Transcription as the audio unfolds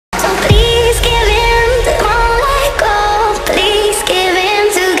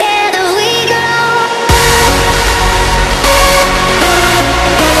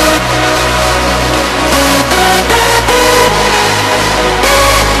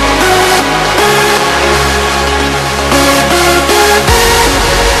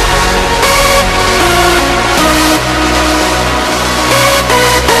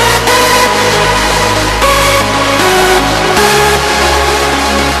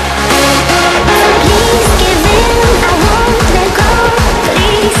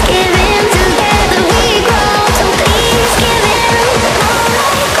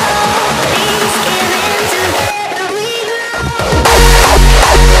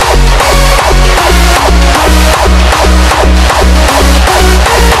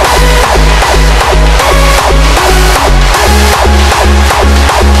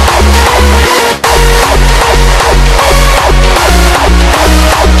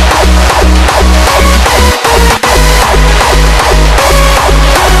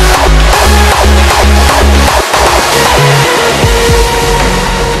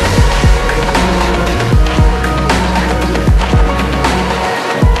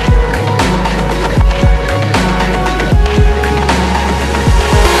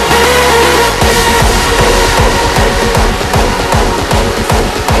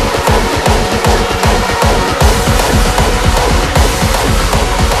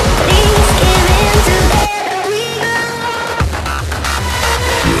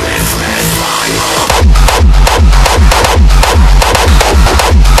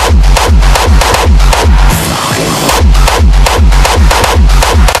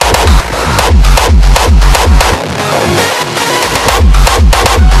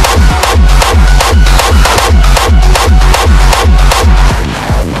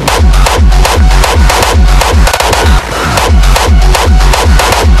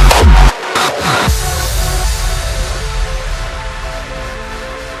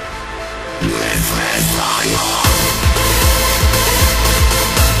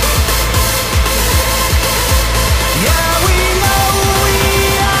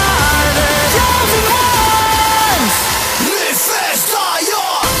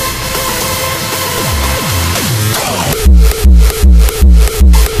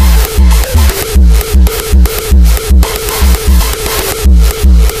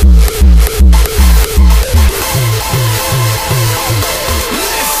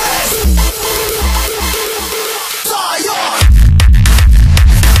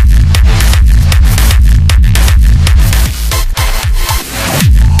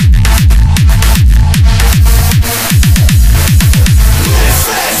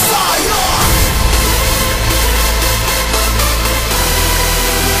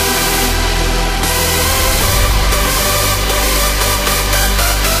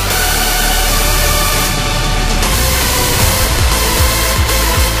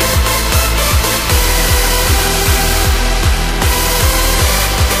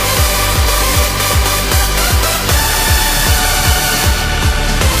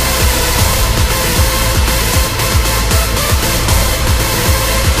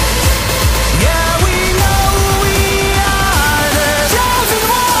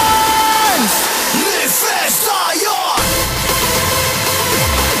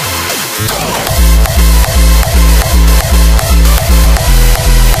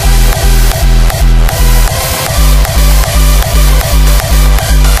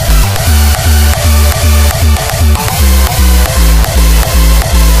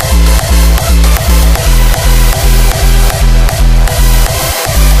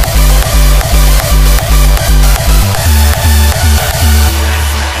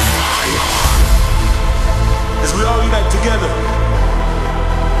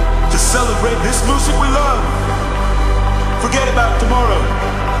celebrate this music we love. Forget about tomorrow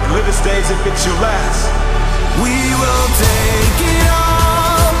and live as days if it's your last. We will take it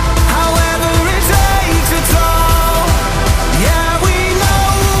all, however it takes its all. Yeah, we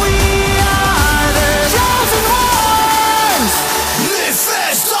know we are the chosen ones. This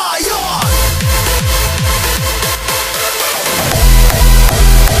is Zion.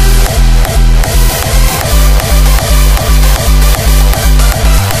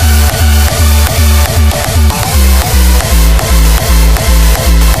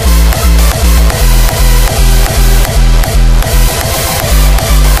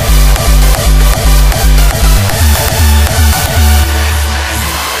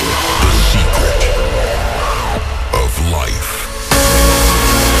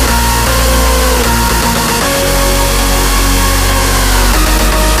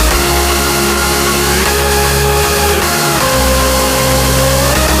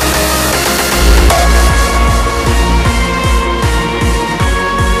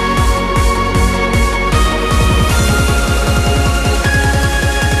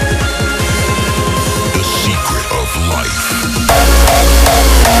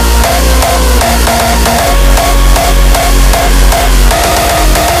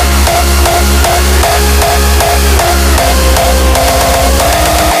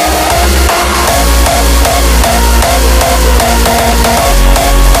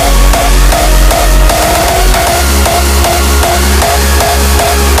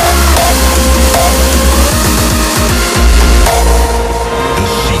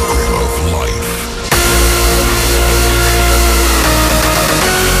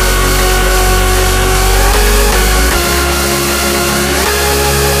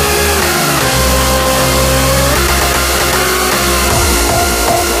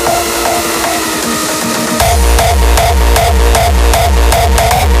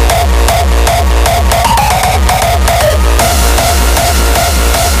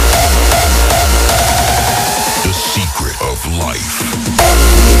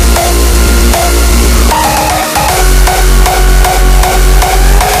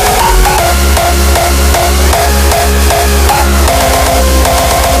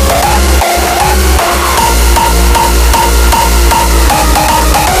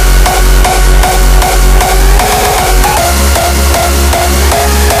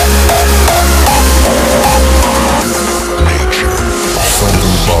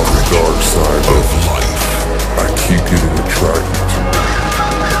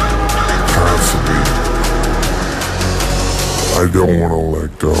 I don't want to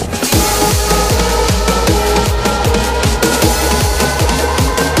let go.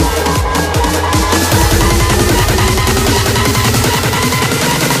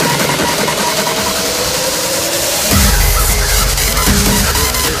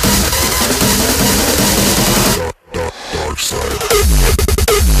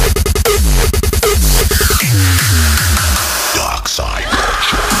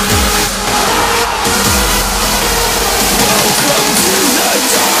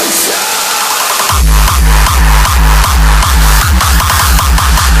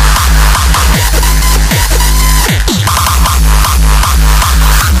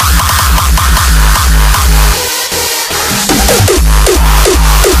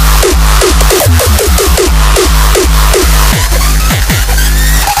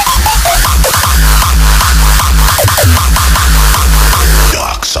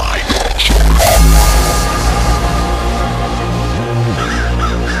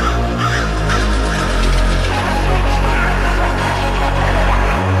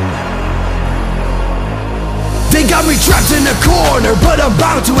 In a corner, but I'm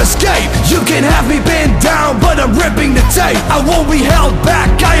bound to escape. You can have me pinned down, but I'm ripping the tape. I won't be held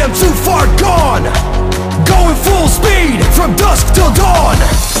back, I am too far gone. Going full speed, from dusk till dawn.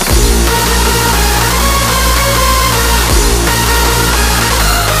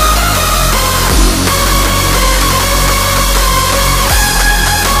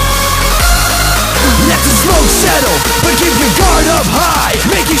 Let the smoke settle, but keep your guard up high,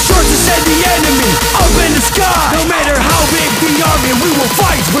 making sure to send the enemy up in the sky. No matter how big the army, we will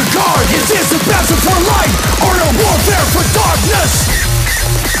fight regardless. Is this a battle for light or a warfare for darkness?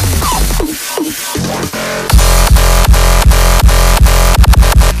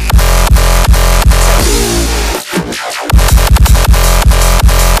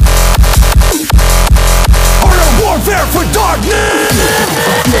 Or a warfare for darkness?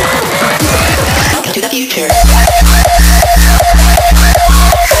 To the future.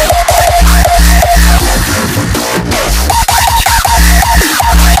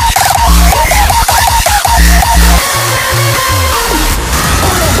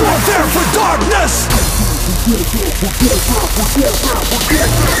 warfare for darkness.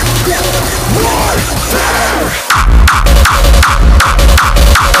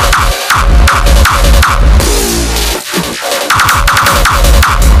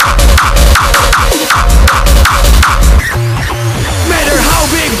 Matter how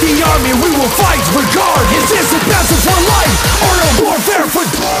big the army, we will fight regard. Is this a battle for life or a warfare for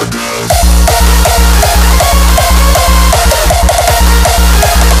darkness?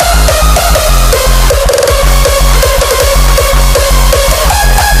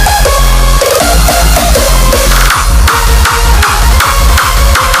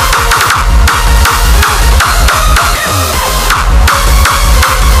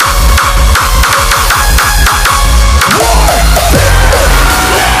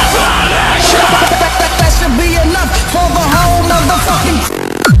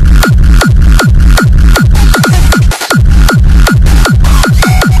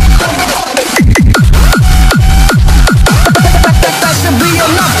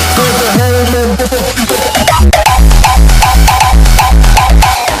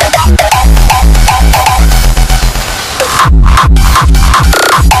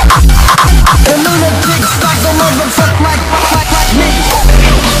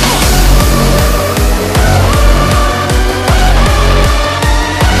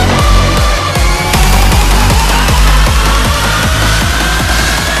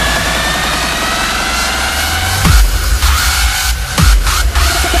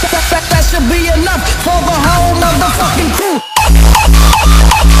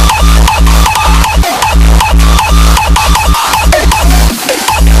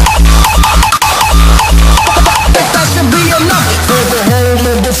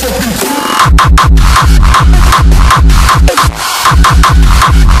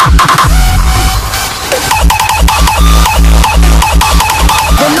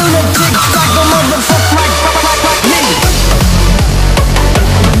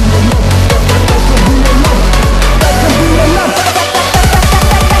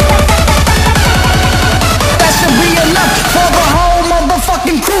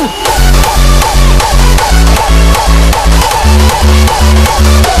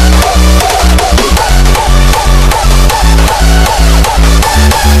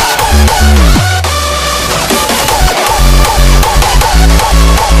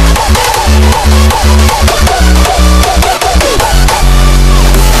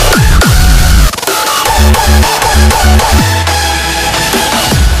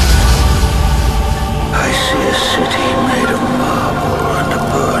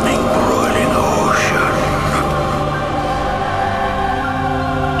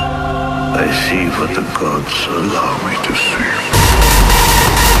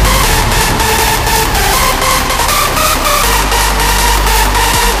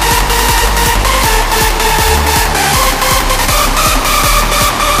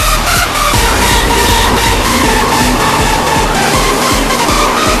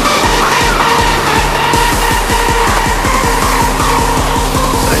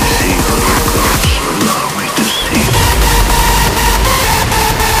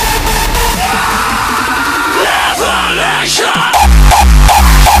 Revolution!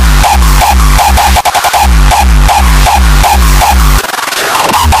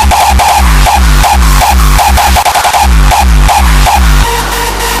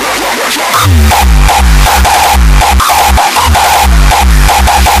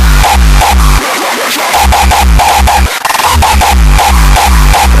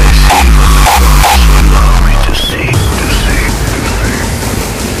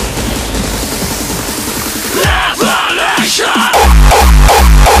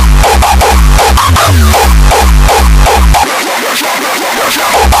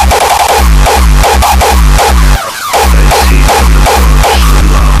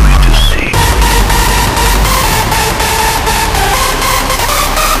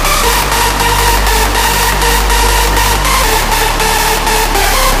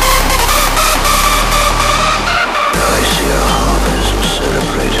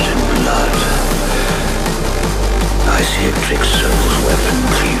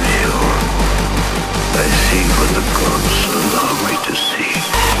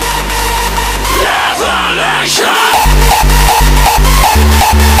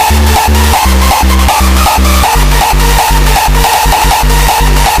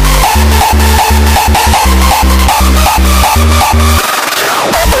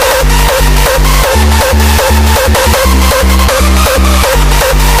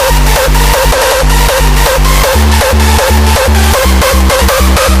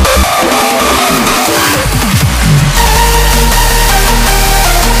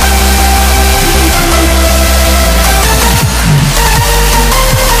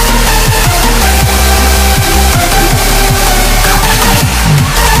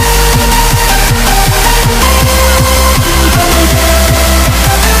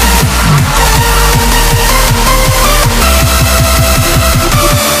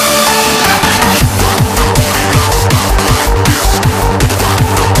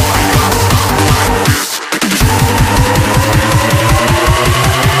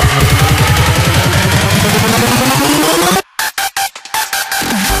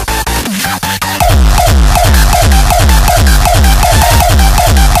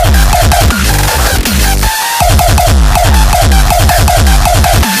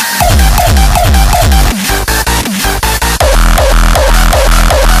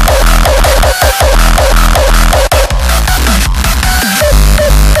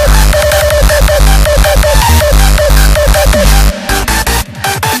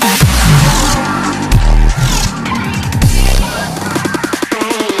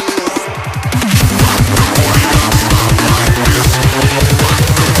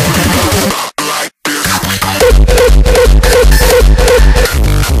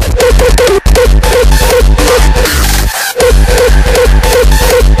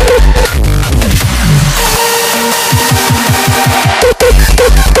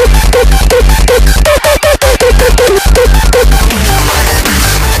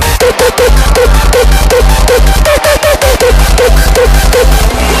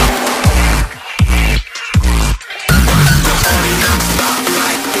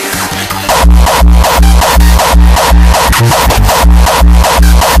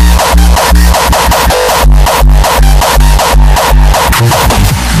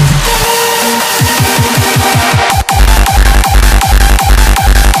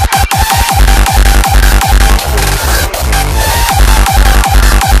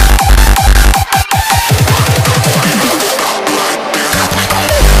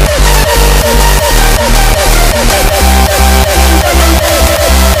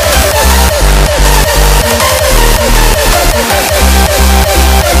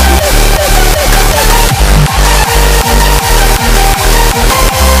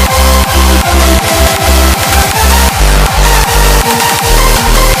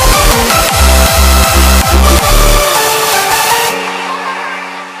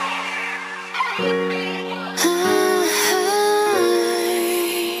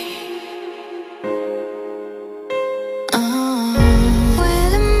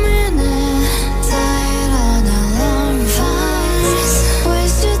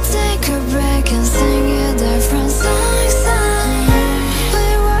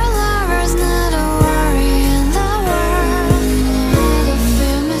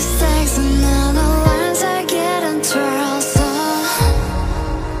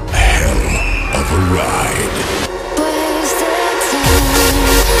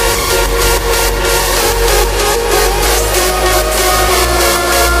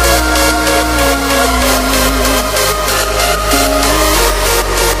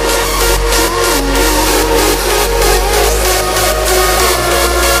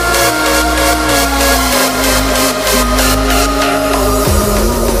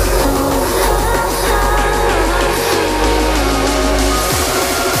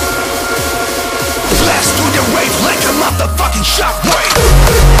 motherfucking shockwave.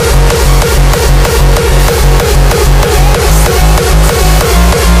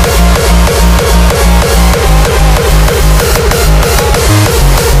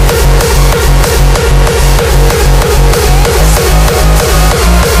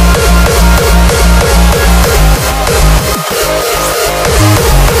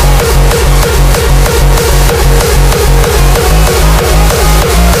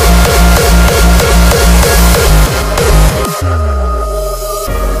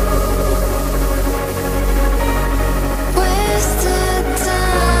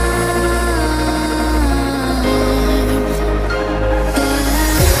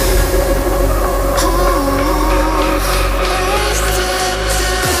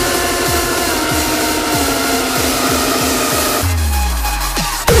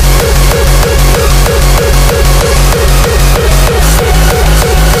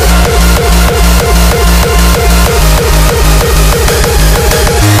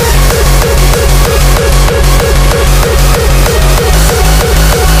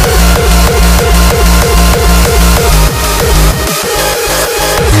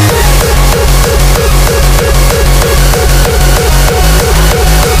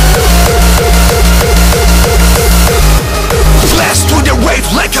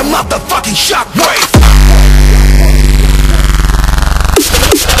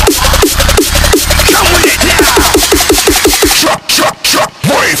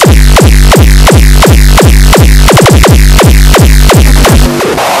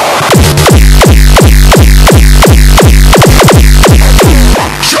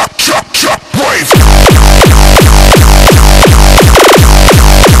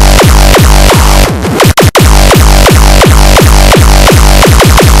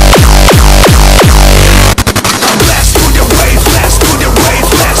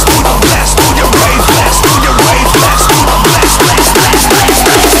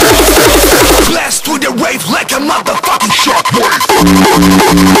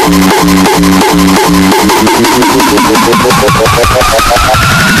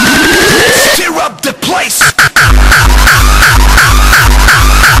 Tear up the place.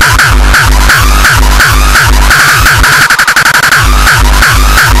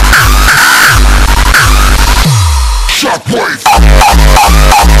 Shockwave.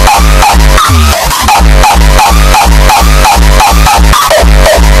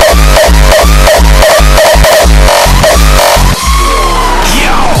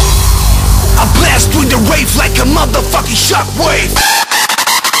 Like a motherfucking shockwave.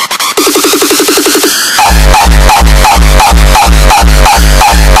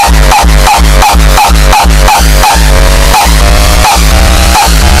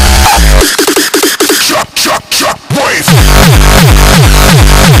 Shockwave.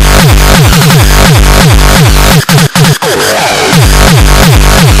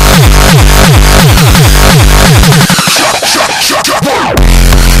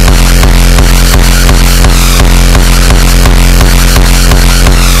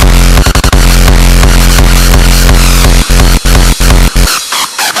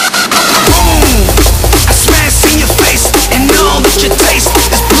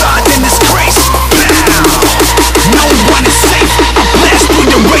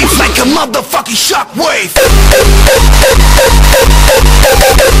 Motherfucking shockwave.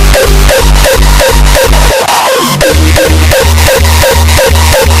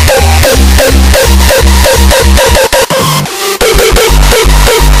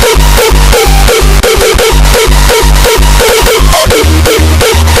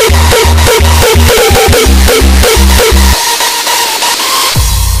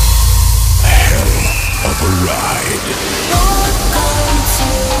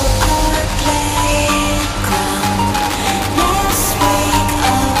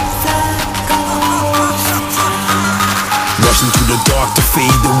 Into the dark to fade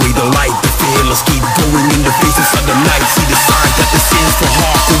away the light, the fearless keep going in the faces of the night. See the sign that the sins for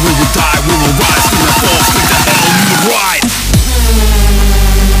heart, that we will die, we will rise, we will fall, straight to hell, we will ride.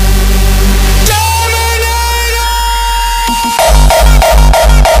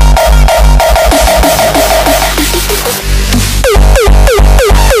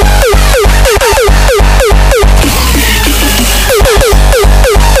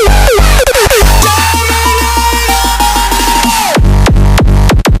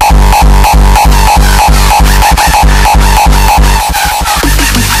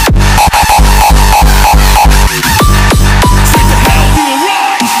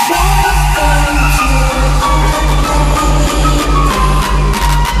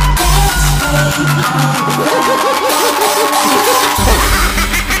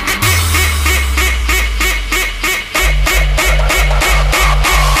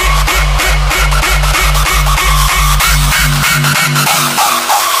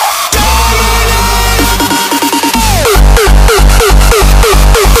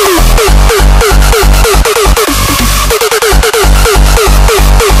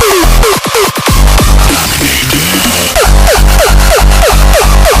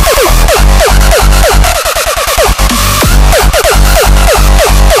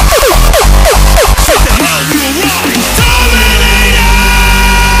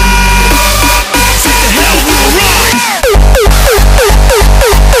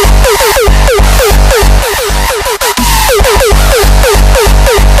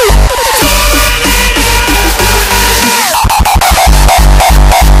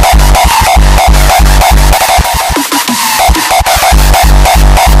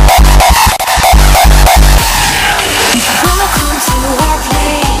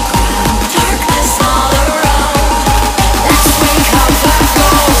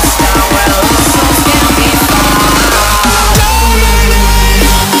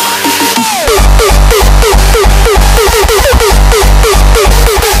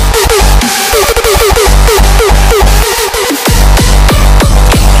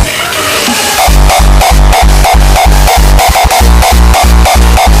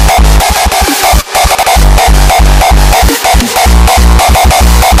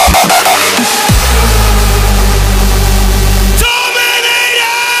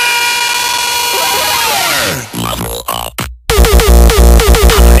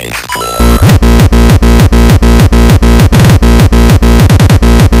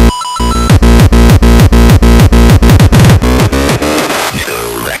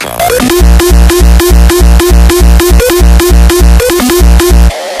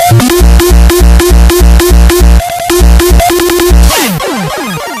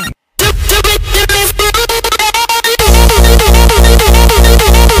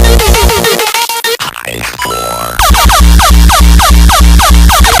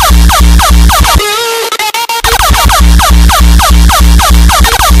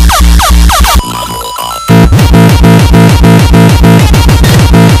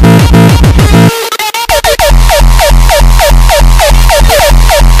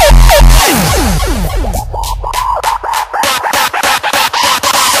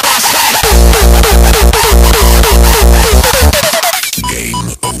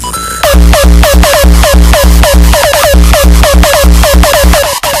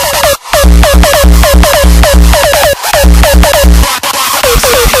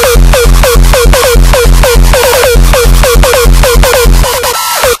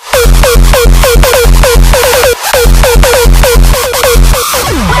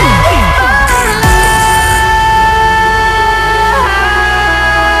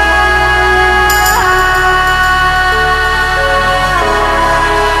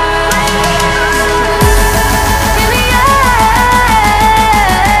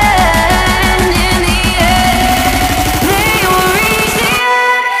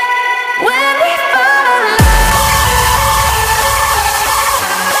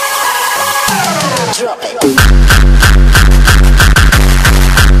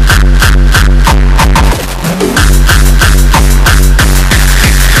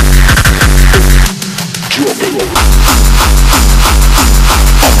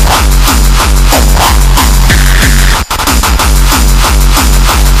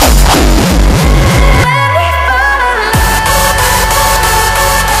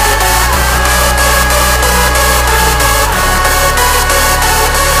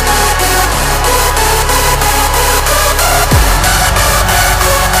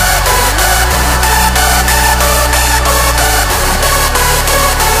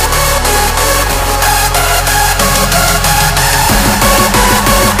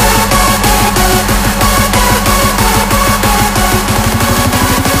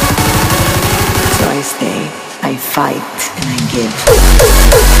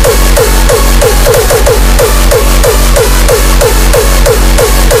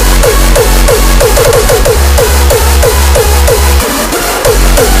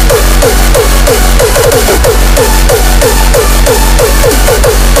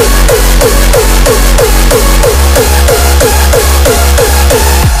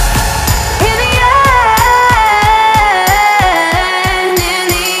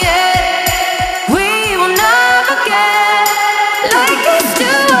 It's do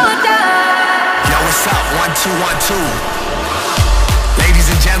or die. Yo, what's up? 1, 2, 1, 2. Ladies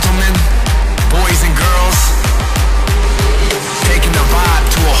and gentlemen, boys and girls, taking the vibe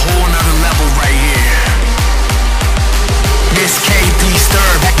to a whole nother level right here. Miss K,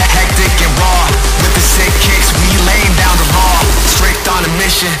 D-Sturb, hectic and raw. With the sick kicks, we laying down the law. Strict on a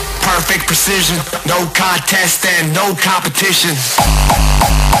mission, perfect precision. No contest and no competition.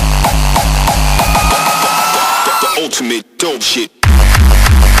 The ultimate dope shit.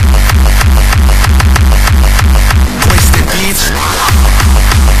 Twisted beats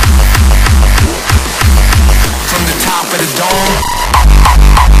from the top of the dome.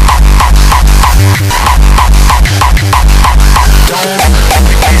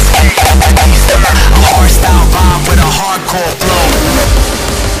 Hardstyle vibe with a hardcore flow.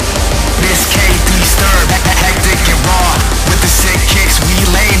 Miss K, D-Sturb, hectic and raw. With the sick kicks, we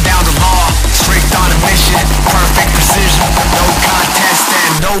laying down the law. Strict on a mission, perfect precision. No contest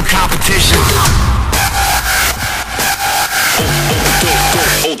and no competition.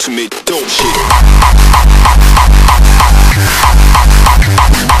 Ultimate dope shit.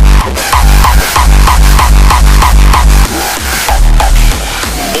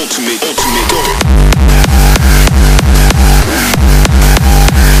 Ultimate dope.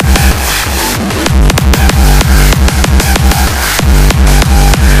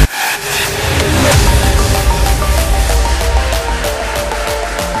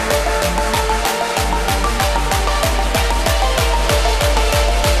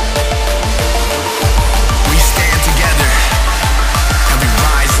 We stand together and we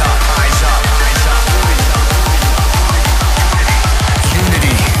rise up, rise up, rise up.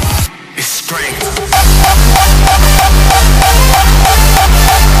 Unity is strength.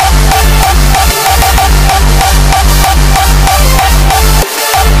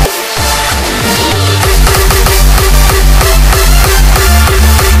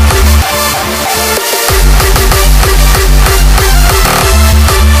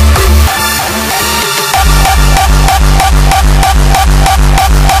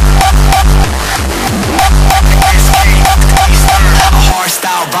 A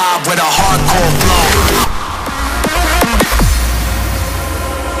hardstyle vibe with a hardcore flow.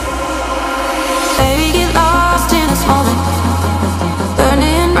 Baby, get lost in this moment,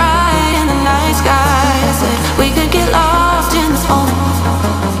 burning bright in the night sky. I said we could get lost in this moment,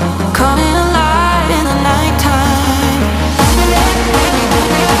 coming alive in the nighttime.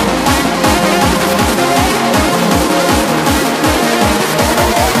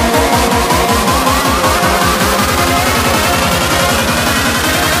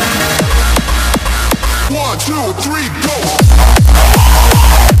 One, two, three, go.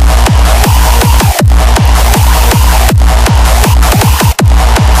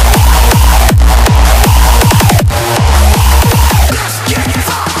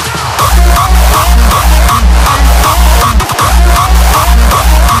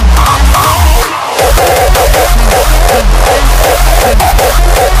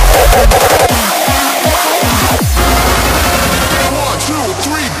 One, two,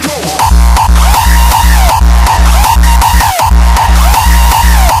 three, go.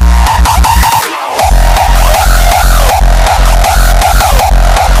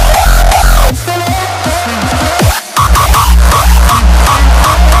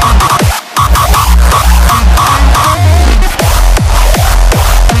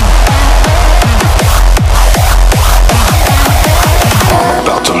 I'm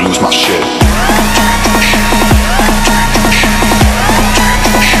about to lose my shit.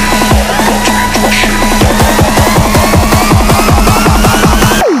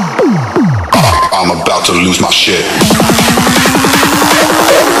 I'm about to lose my shit.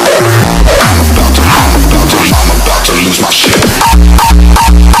 I'm about to lose my shit.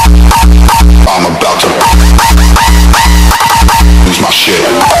 I'm about to lose my shit.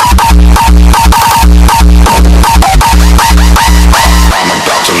 I'm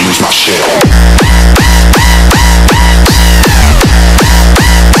about to lose my shit.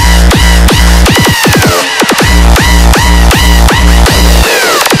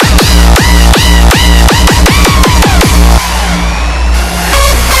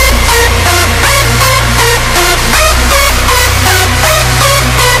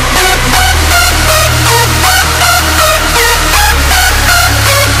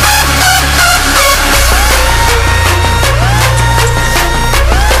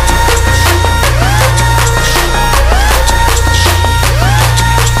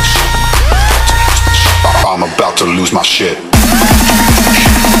 I'm about to lose my shit.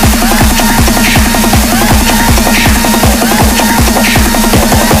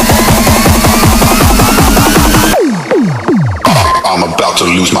 I'm I'm about to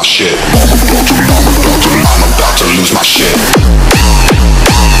lose my shit. I'm about to lose my shit. I'm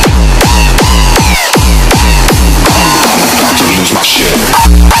about to lose my shit.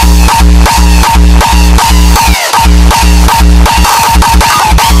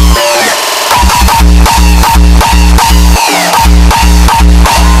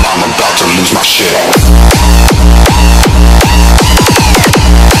 I'm about to lose my shit.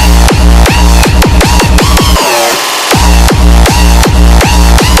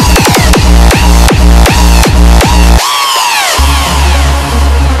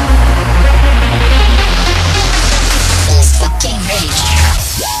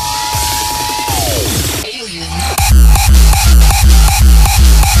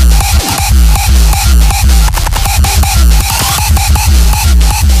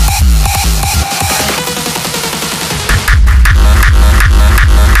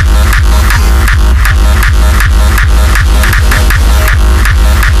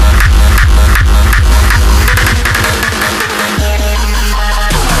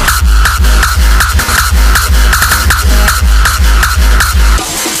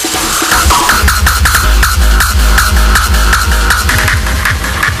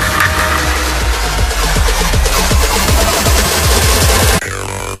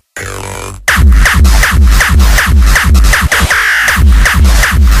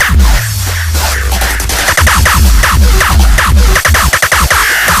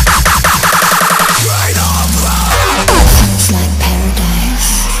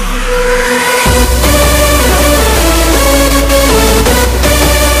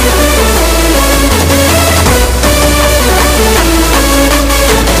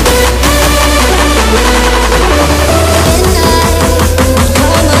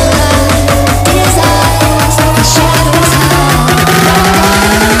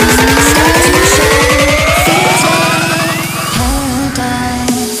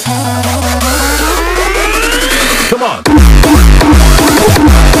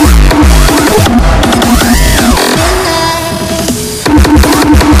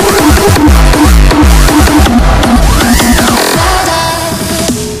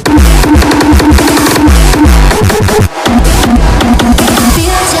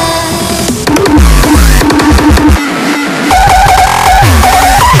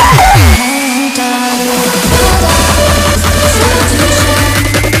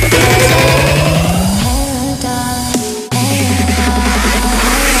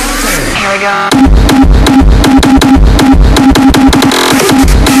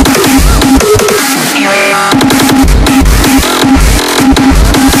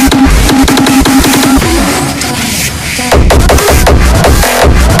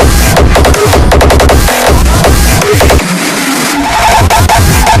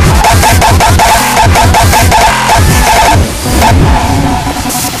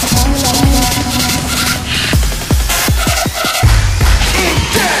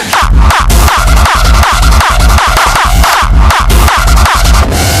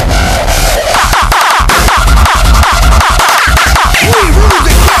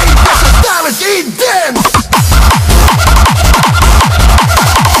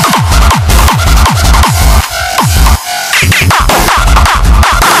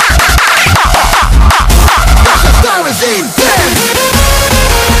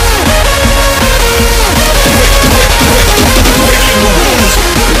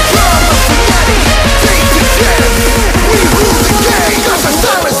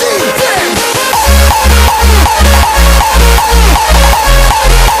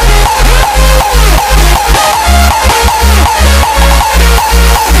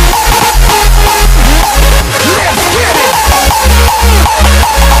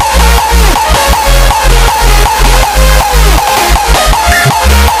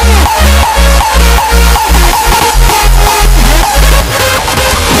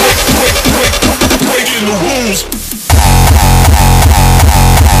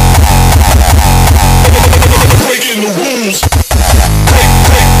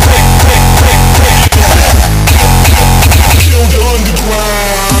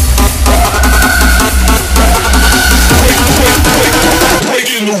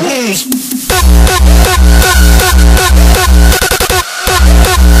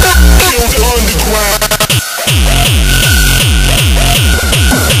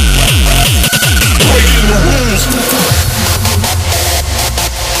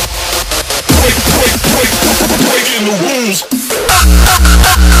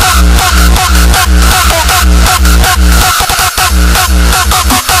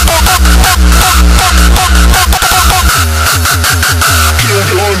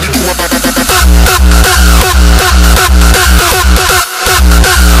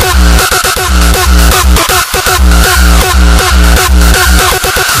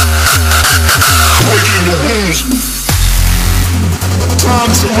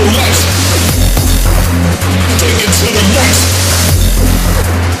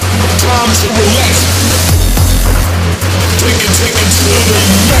 time to relax. Take it to the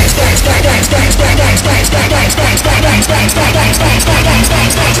max. Take it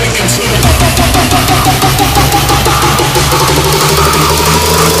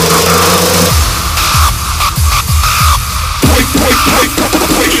to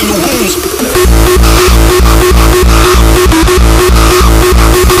breaking the rules.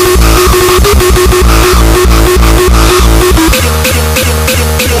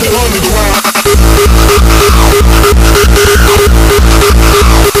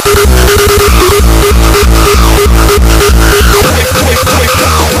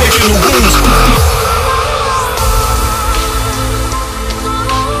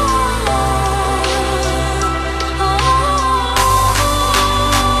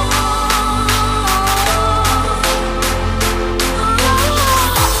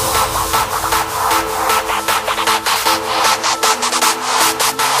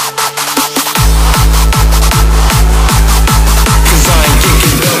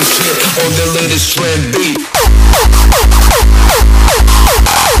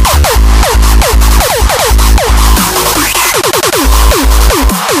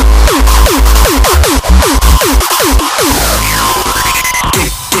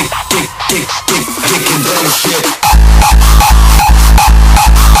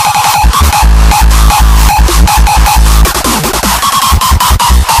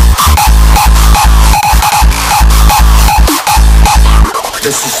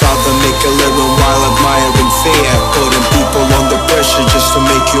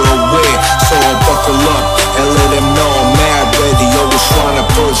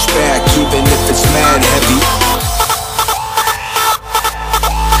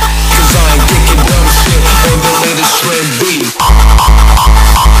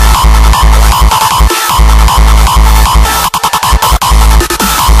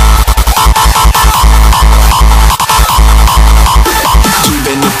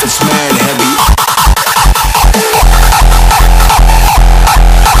 It's mad heavy.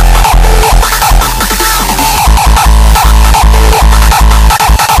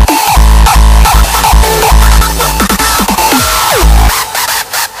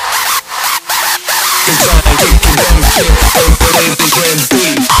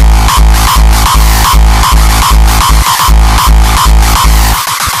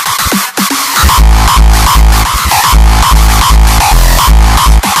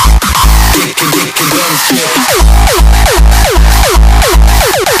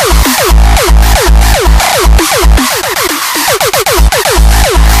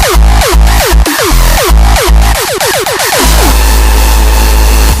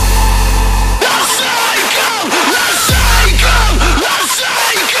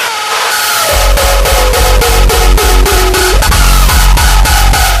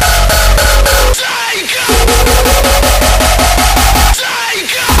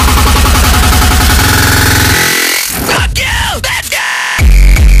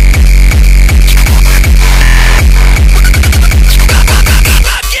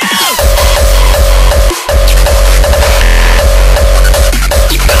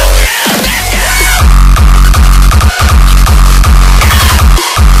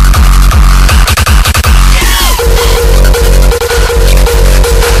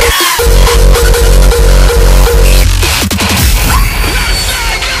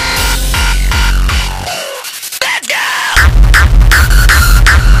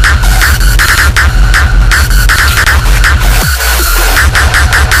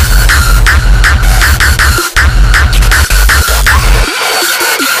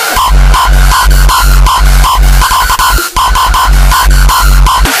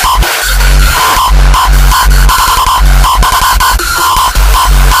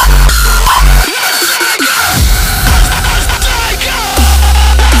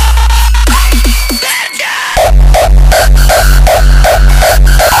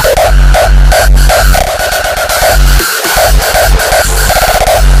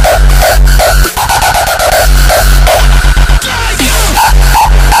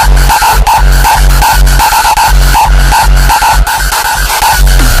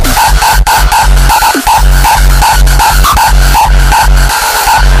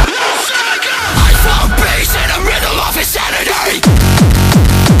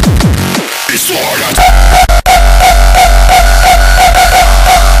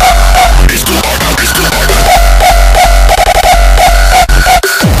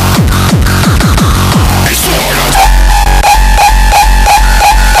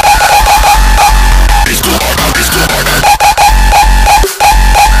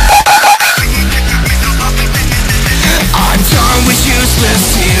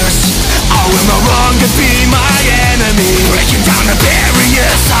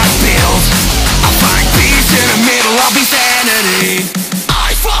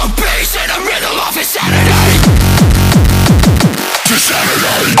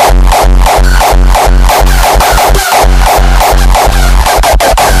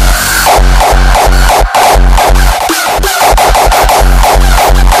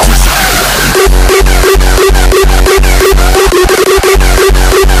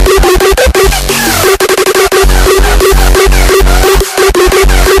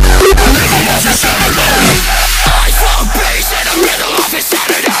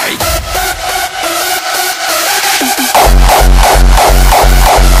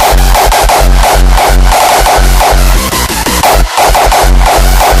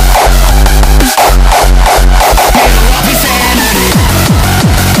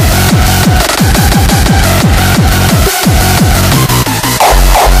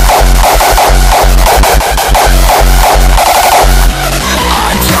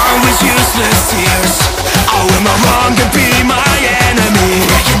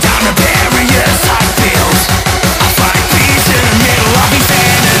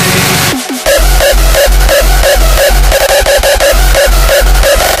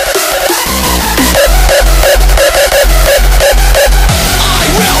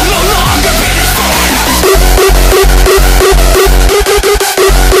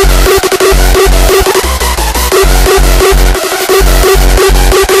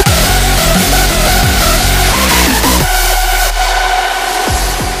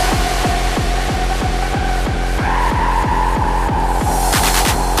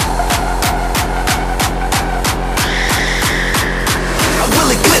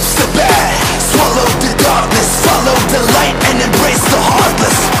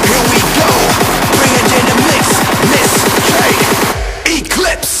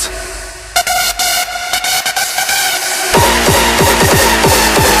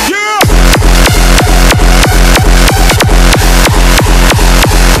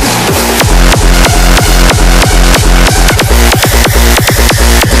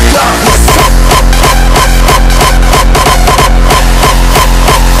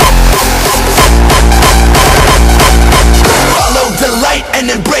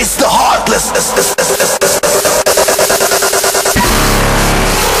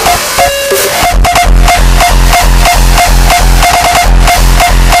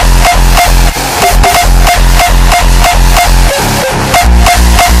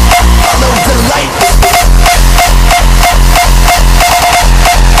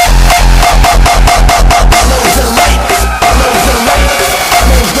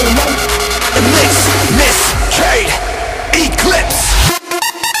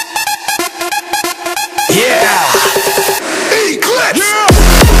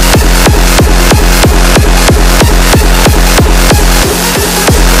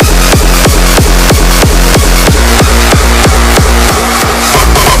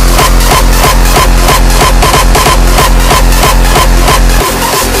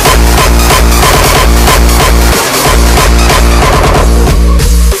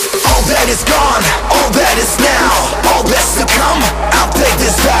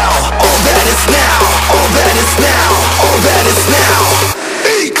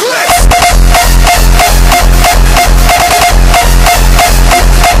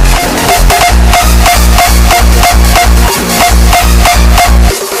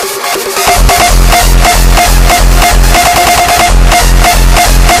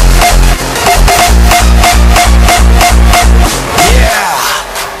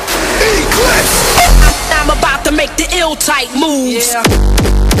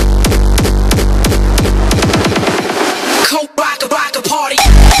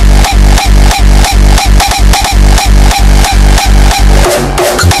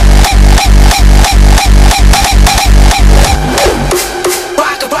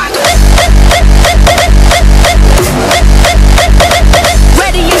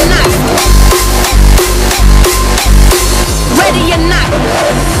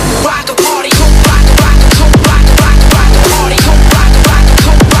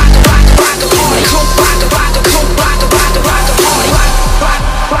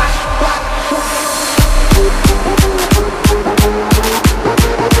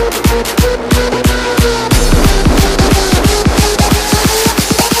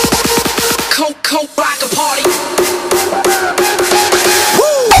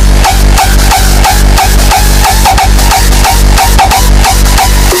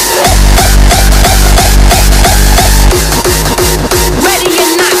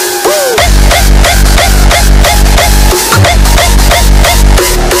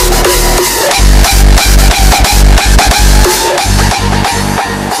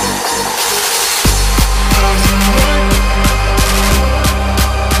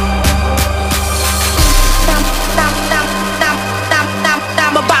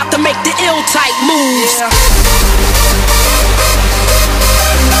 make the ill type moves. Yeah.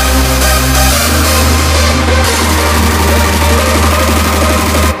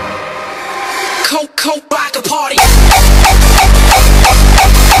 Coke rock a party.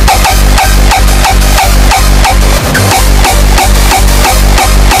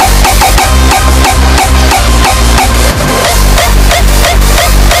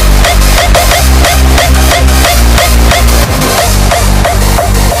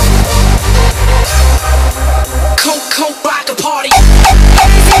 Coke rock a party.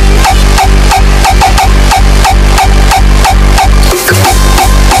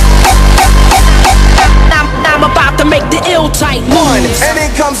 I'm about to make the ill type moves. And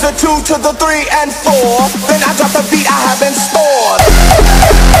it comes the 2 to the 3 and 4. Then I drop the beat I have been stored.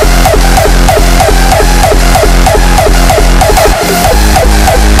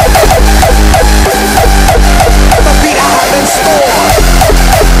 The beat I have been stored.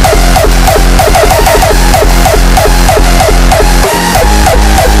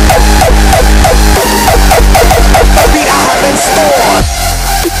 The beat I have been stored.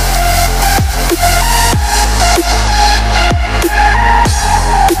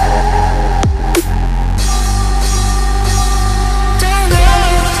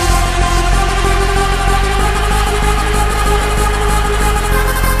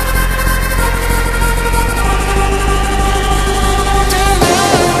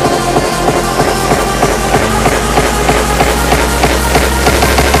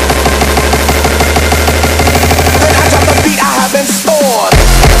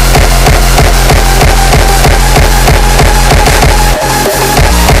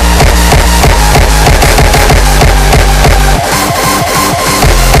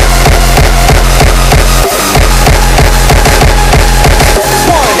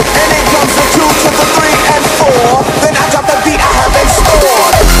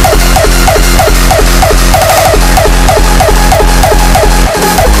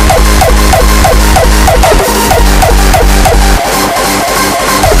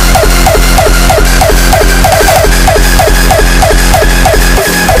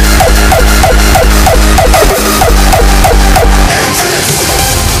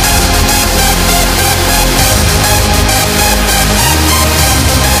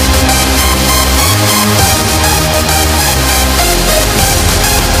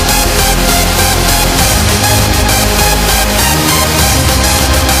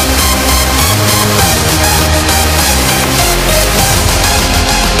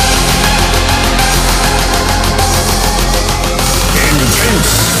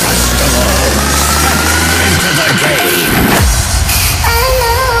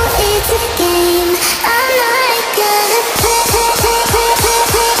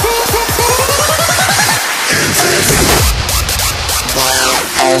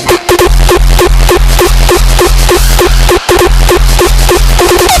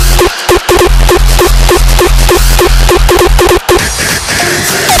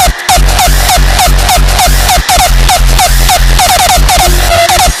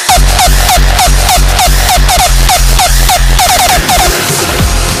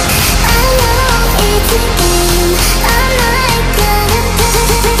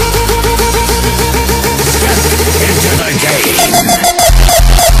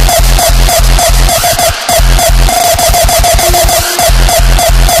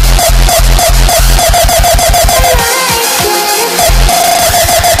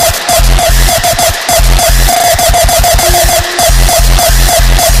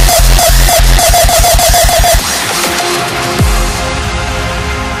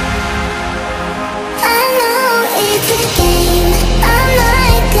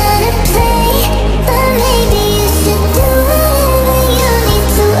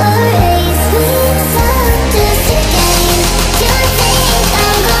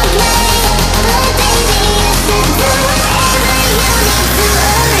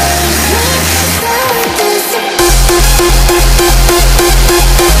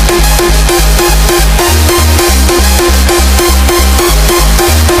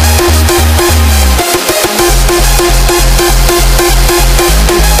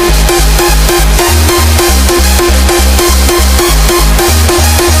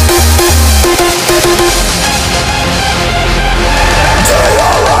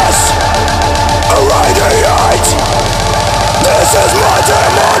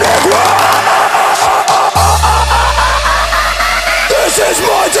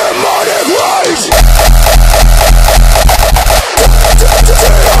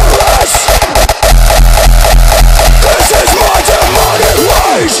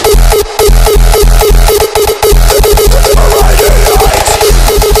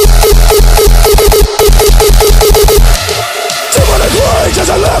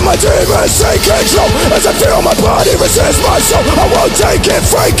 I'll take it,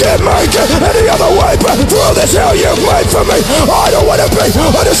 fake it, make it any other way, but through this hell you've made for me. I don't wanna be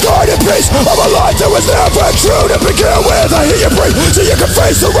a discarded piece of a life that was never true to begin with. I hear you breathe, so you can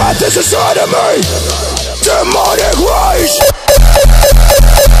face the wrath that's inside of me. Demonic rage.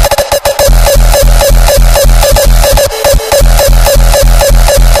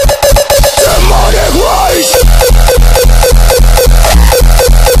 Demonic rage.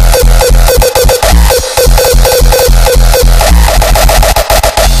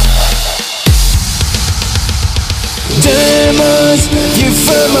 Demons, you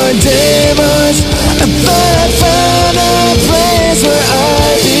feel my demons. I thought I found a place where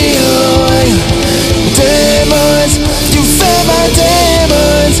I belong. Demons, you feel my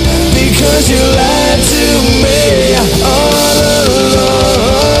demons, because you lied to me all along.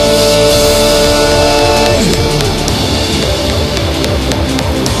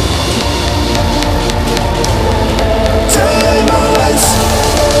 Demons.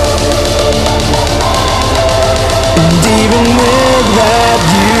 And even without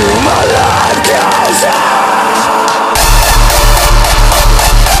you, my life goes on.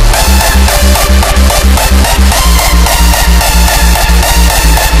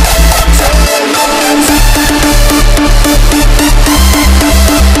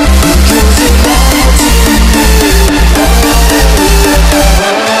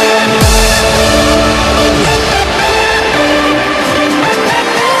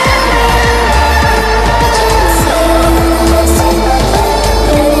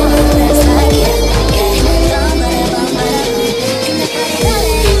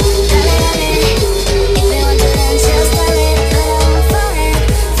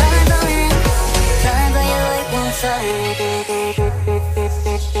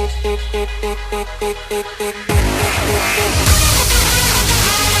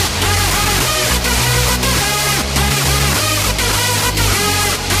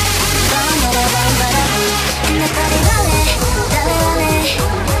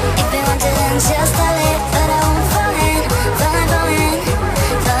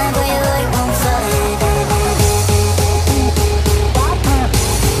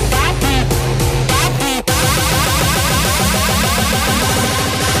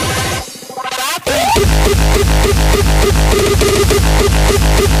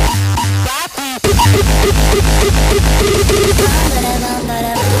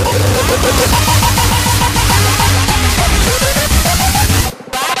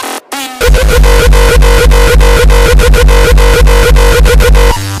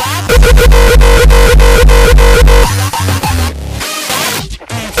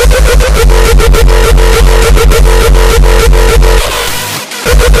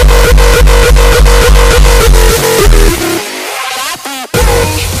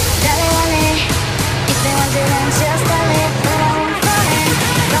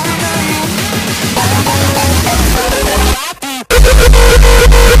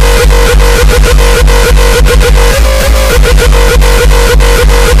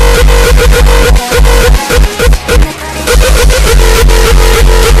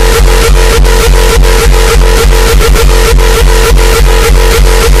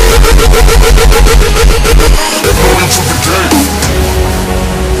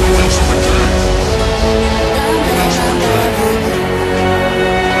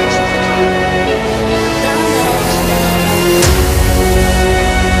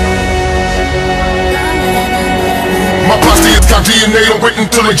 DNA, don't wait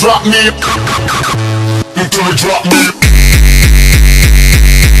until they drop me. Until they drop me.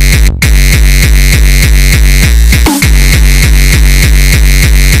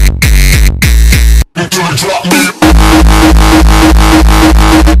 Until they drop me.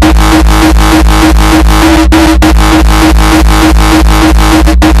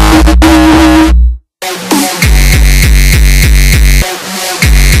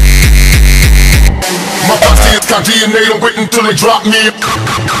 Got DNA, don't wait until they drop me.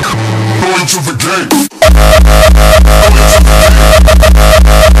 Going to the game.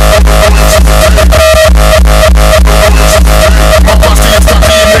 My posse has got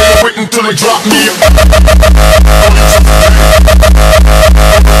DNA, don't wait until they drop me.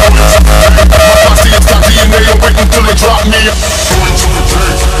 My posse has got DNA, don't wait until they drop me. Going to the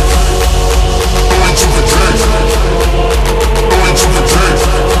game. Going to the game. Going to the game.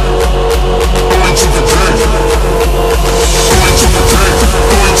 Going to the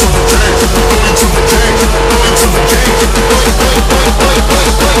game.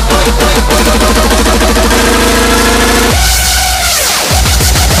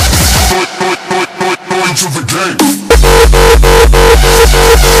 Going to the game.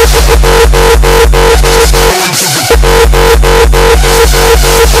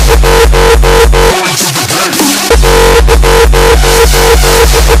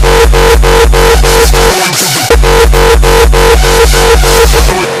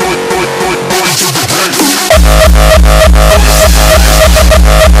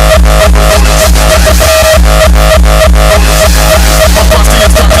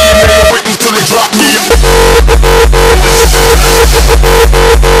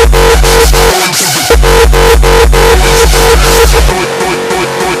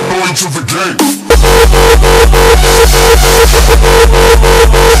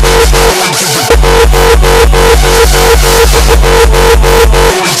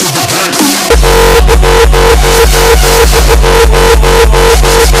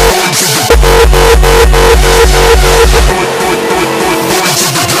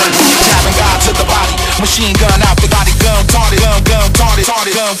 machine gun out the body gun, tarted, tarted, tarted,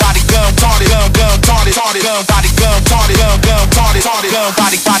 body gun, tarted, tarted, tarted, body gun, tarted,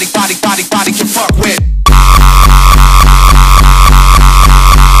 tarted, tarted, body can fuck with.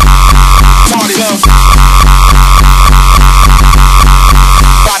 Tarted,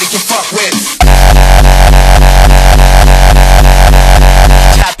 body can fuck with.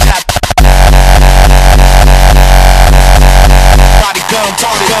 Tap tap. Body gun,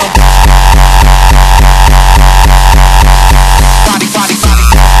 tarted, body.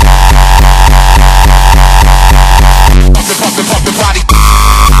 Pump the body.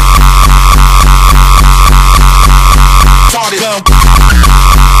 Tarted up.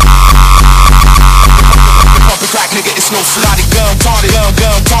 Pump the crack, nigga, it's no flow. Body gun, tarted up,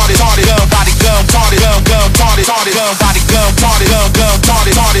 tarted up, body gun, tarted up, tarted up, body gun, tarted up, tarted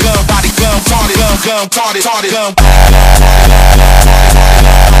up, body gun, tarted up, tarted up, tarted up,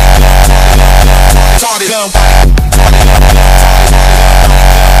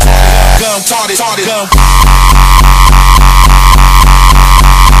 tarted up.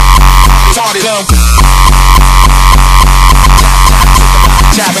 Tarted up.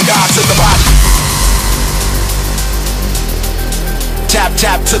 Jabbing God to the body. Tap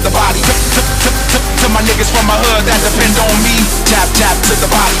tap to the body. To my niggas from my hood that depend on me. Tap tap to the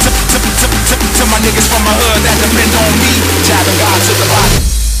body. To my niggas from my hood that depend on me. Jabbing God to the body.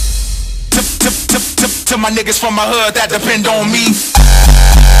 To my niggas from my hood that depend on me.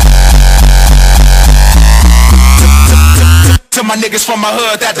 To my niggas from my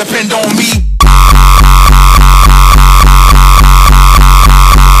hood that depend on me.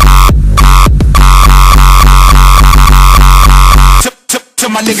 To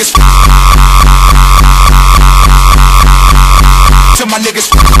my niggas. To my niggas.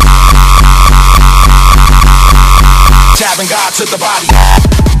 Jabbing God to the body.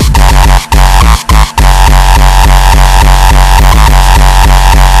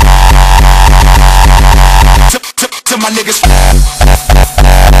 To my niggas.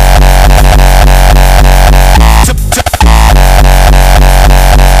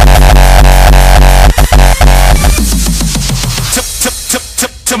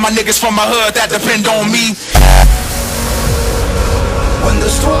 To my niggas from my hood that depend on me. When the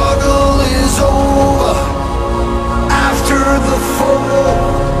struggle is over, after the fall,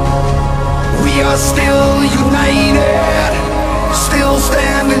 we are still united, still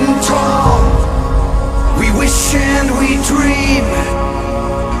standing tall. We wish and we dream,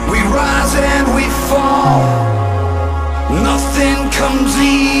 we rise and we fall. Nothing comes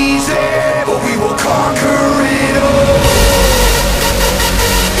easy, but we will conquer it all.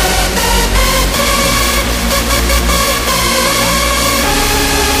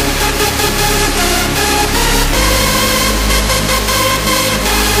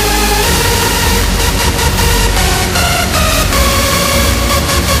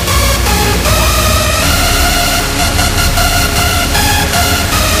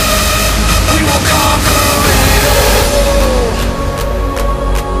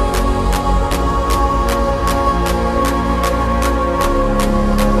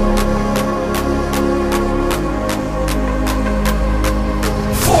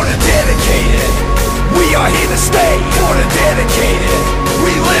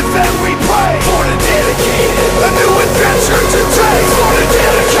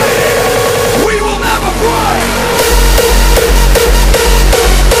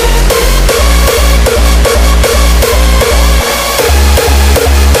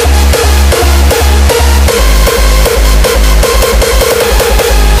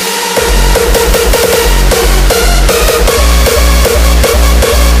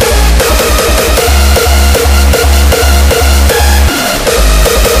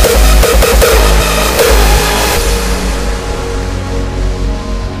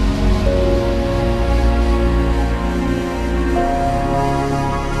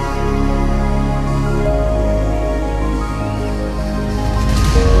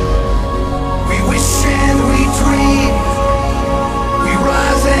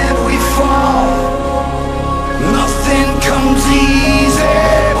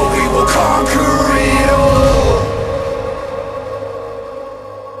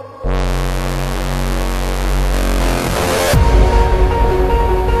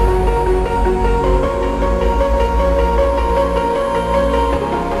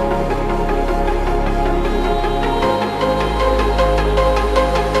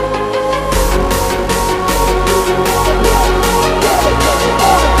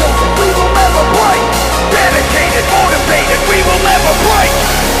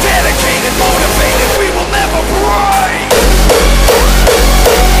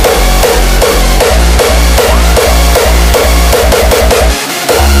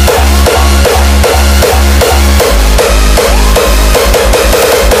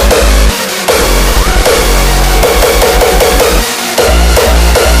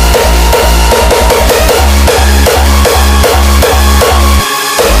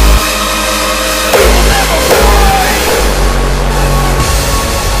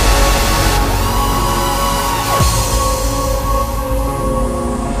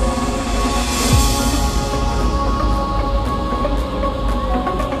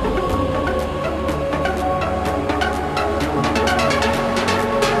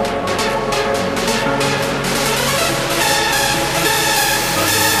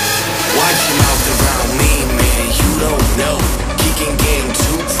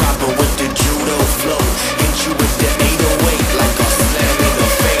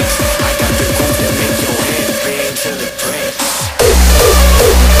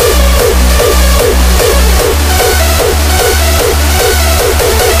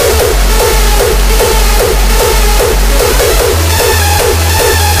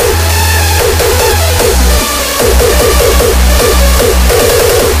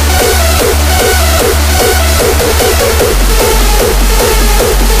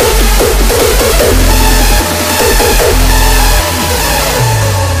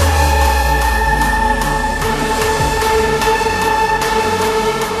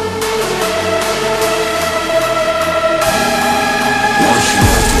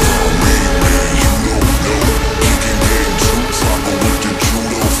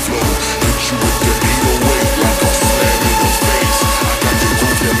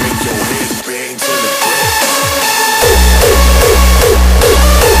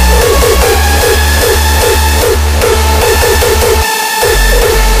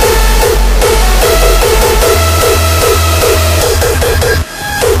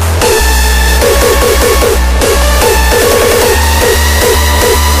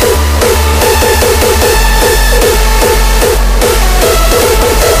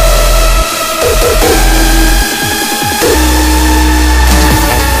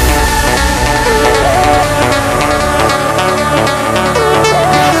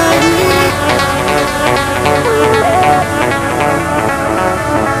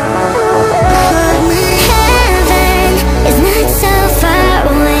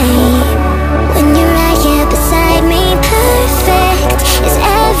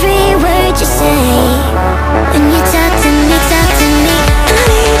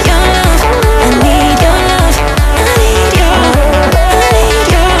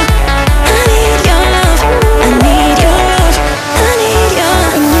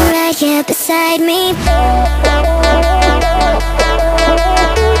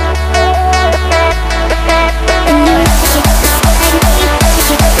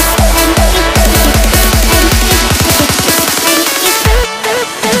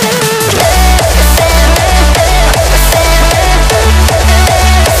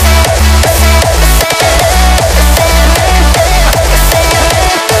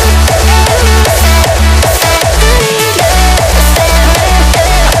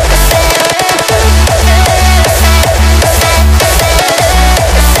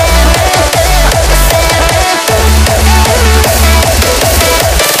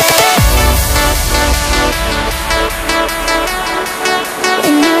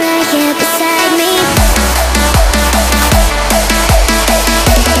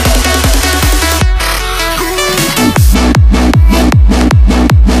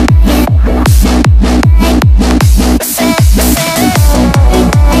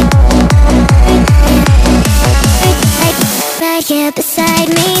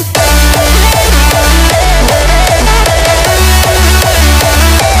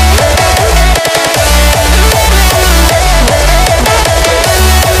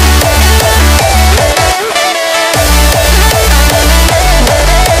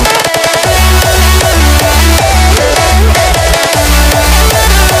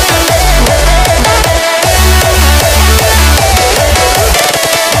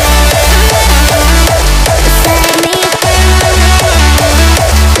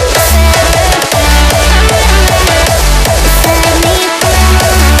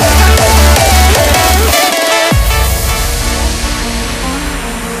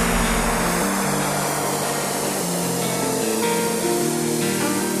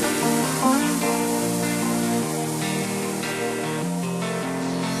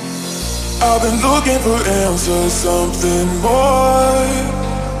 I've been looking for answers, something more.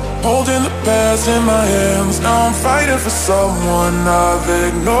 Holding the past in my hands, now I'm fighting for someone I've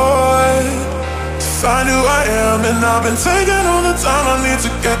ignored. To find who I am, and I've been taking all the time I need to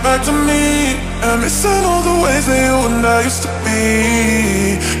get back to me, and missing all the ways that you and I used to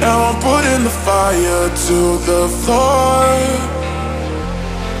be. Now I'm putting the fire to the floor.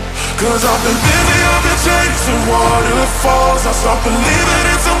 Cause I've been busy, I've been chasing waterfalls. I stopped believing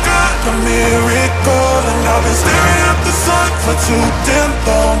in some kind of miracle, and I've been staring at the sun for too damn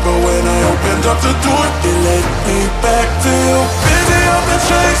long. But when I opened up the door, it led me back to you. Busy, I've been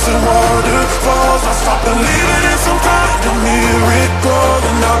chasing waterfalls. I stopped believing in some kind of miracle,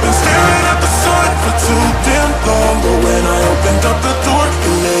 and I've been staring at the sun for too damn long. But when I opened up the door,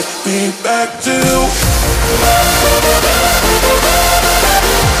 it led me back to you.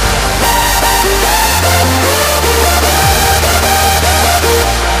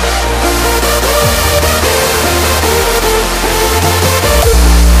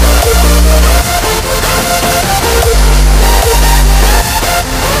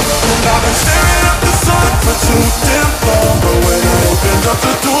 I've been staring at the sun for too damn long, but when I opened up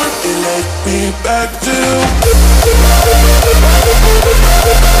the door, it led me back to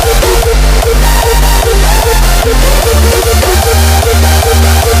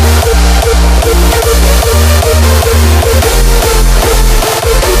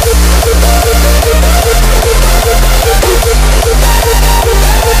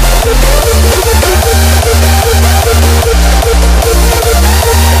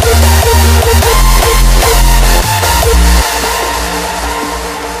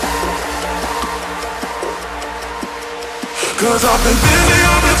Cause I've been busy,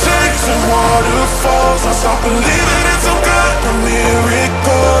 I've been chasing waterfalls. I stopped believing in some kind of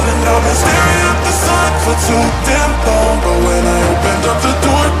miracle, and I've been staring at the sun for too damn long. But when I opened up the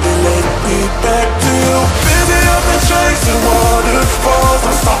door, it led me back to you. Busy, I've been chasing waterfalls.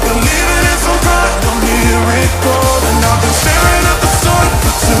 I stopped believing in some kind of miracle, and I've been staring at the sun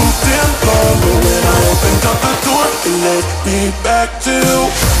for too damn long. But when I opened up the door, it led me back to you.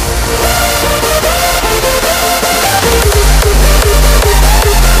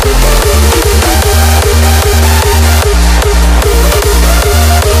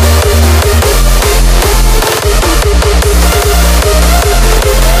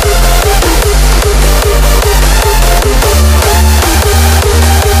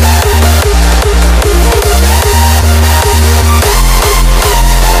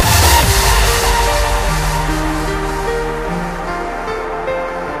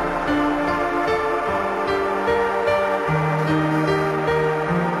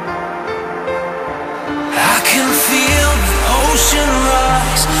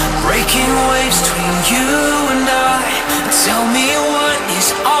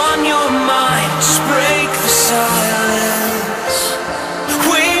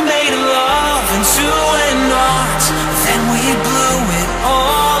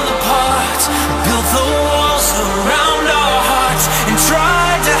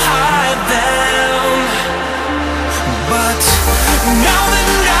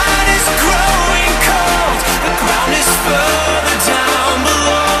 Further down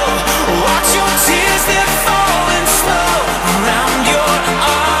below, watch your tears, they're falling slow around your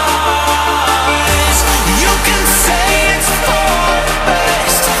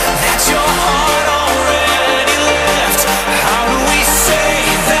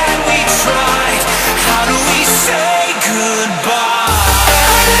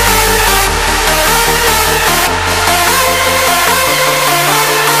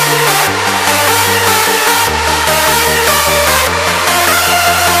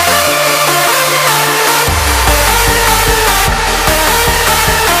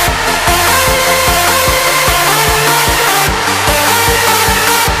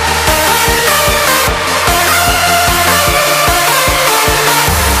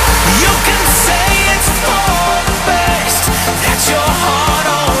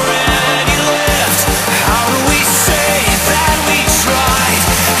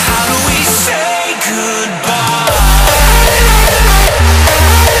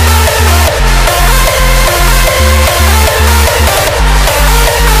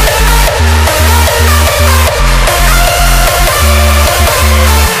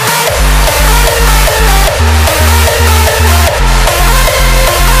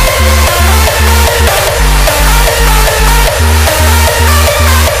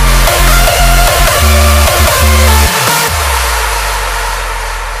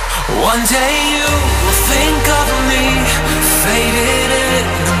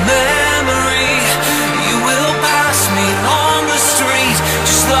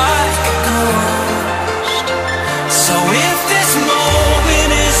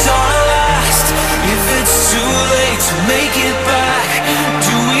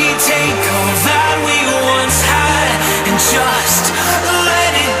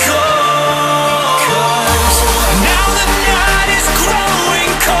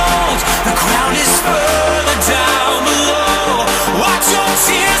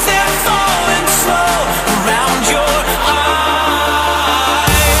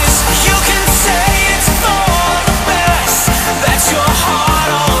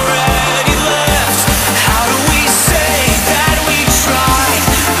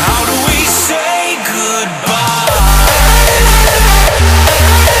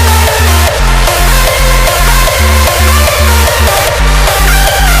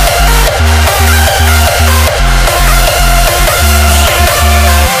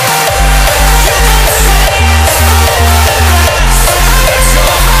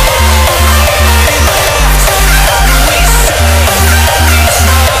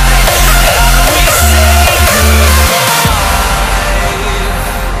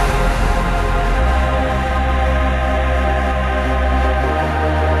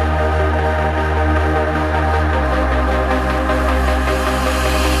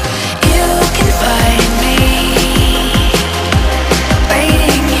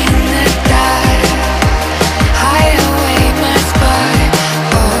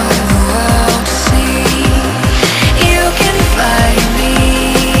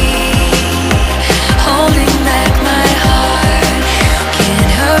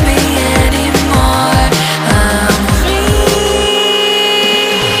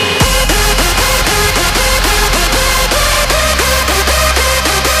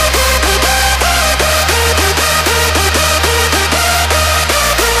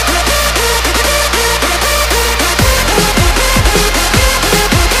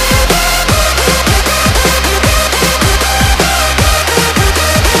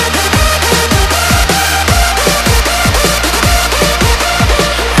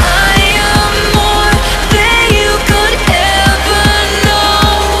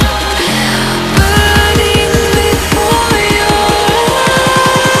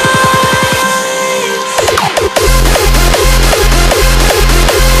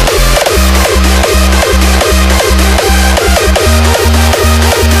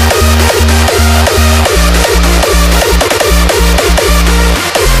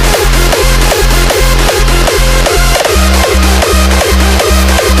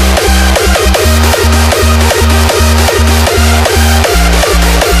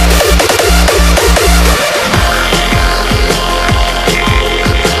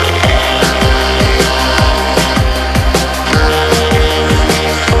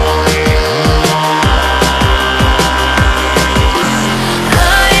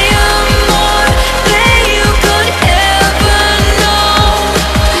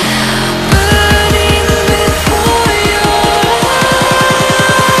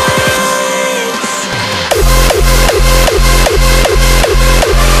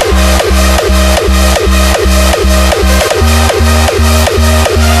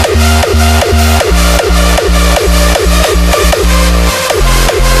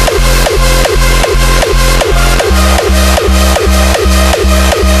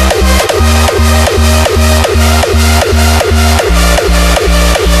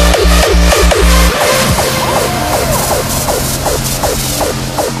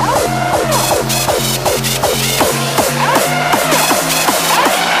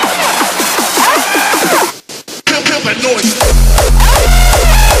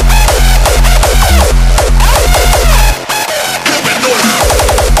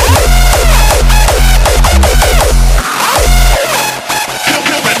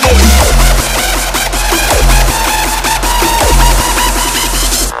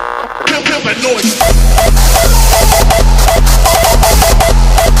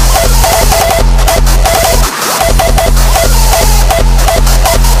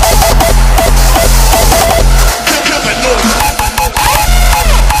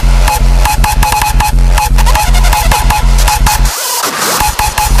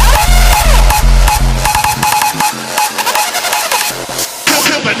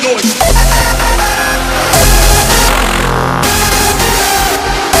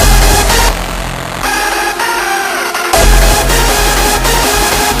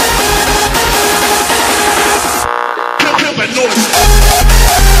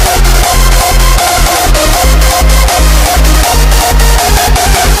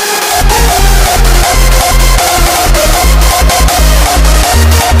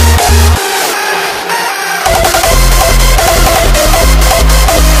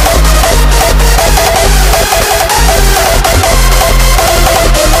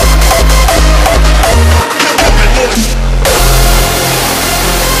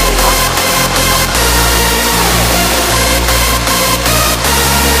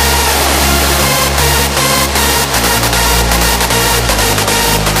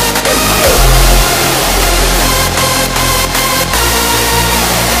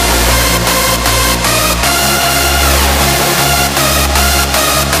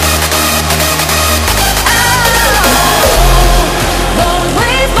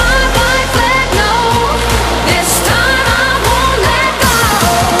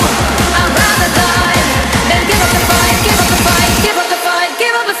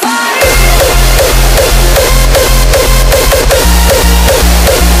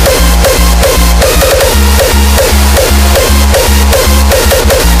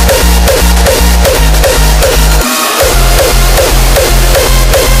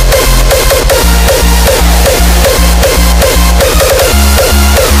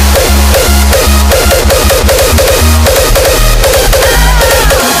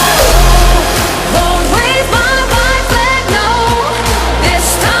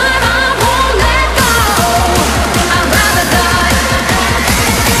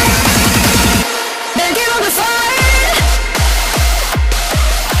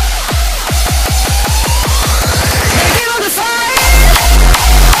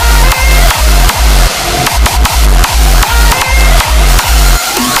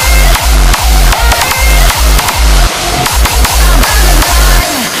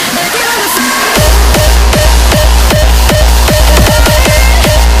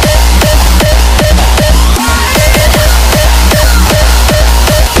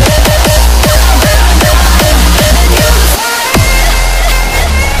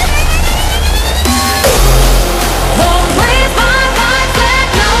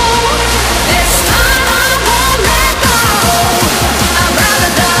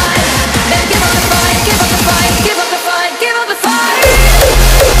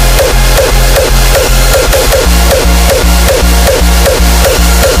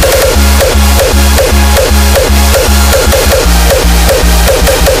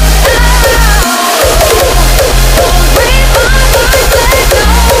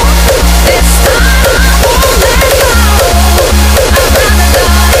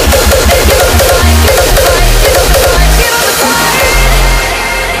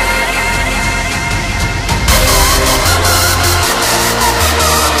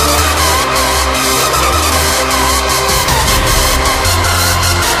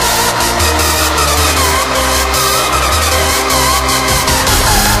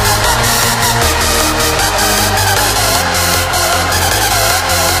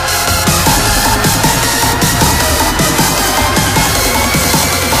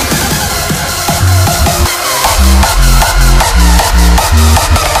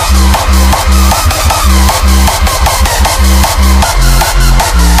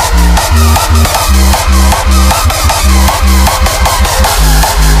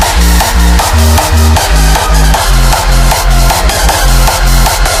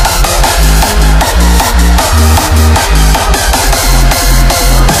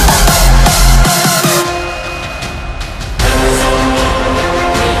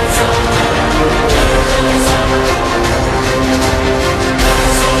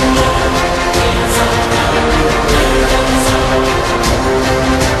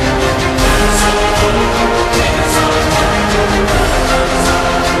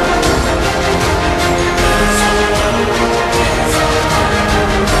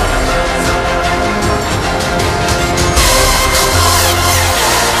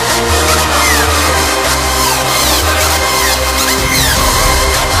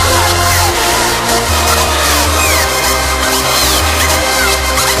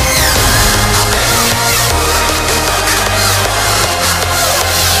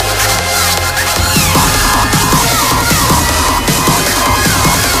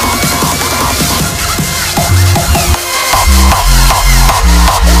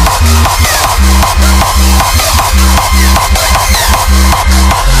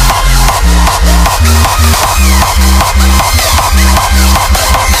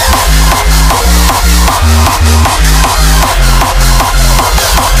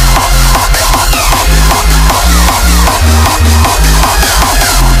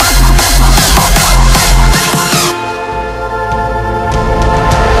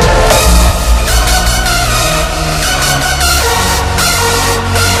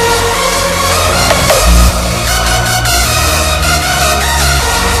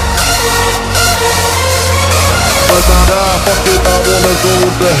Fuck it, I wanna go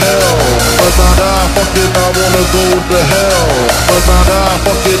to hell. But I die, fuck it, I wanna go to hell. But I die,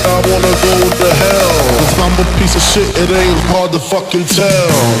 fuck it, I wanna go to hell. Cause I'm a piece of shit, it ain't hard to fucking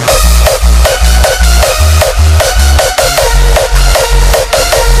tell.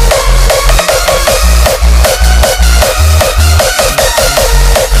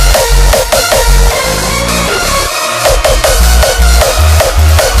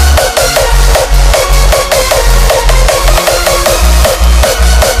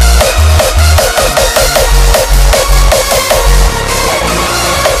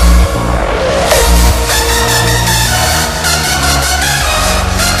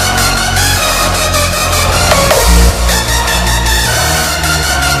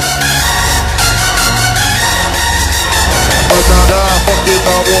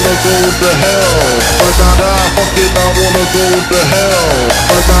 I wanna go to hell. But I die, fuck it, I wanna go to hell.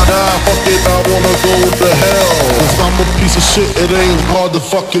 But I die, fuck it, I wanna go to hell. Cause I'm a piece of shit, it ain't hard to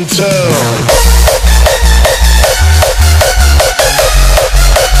fucking tell.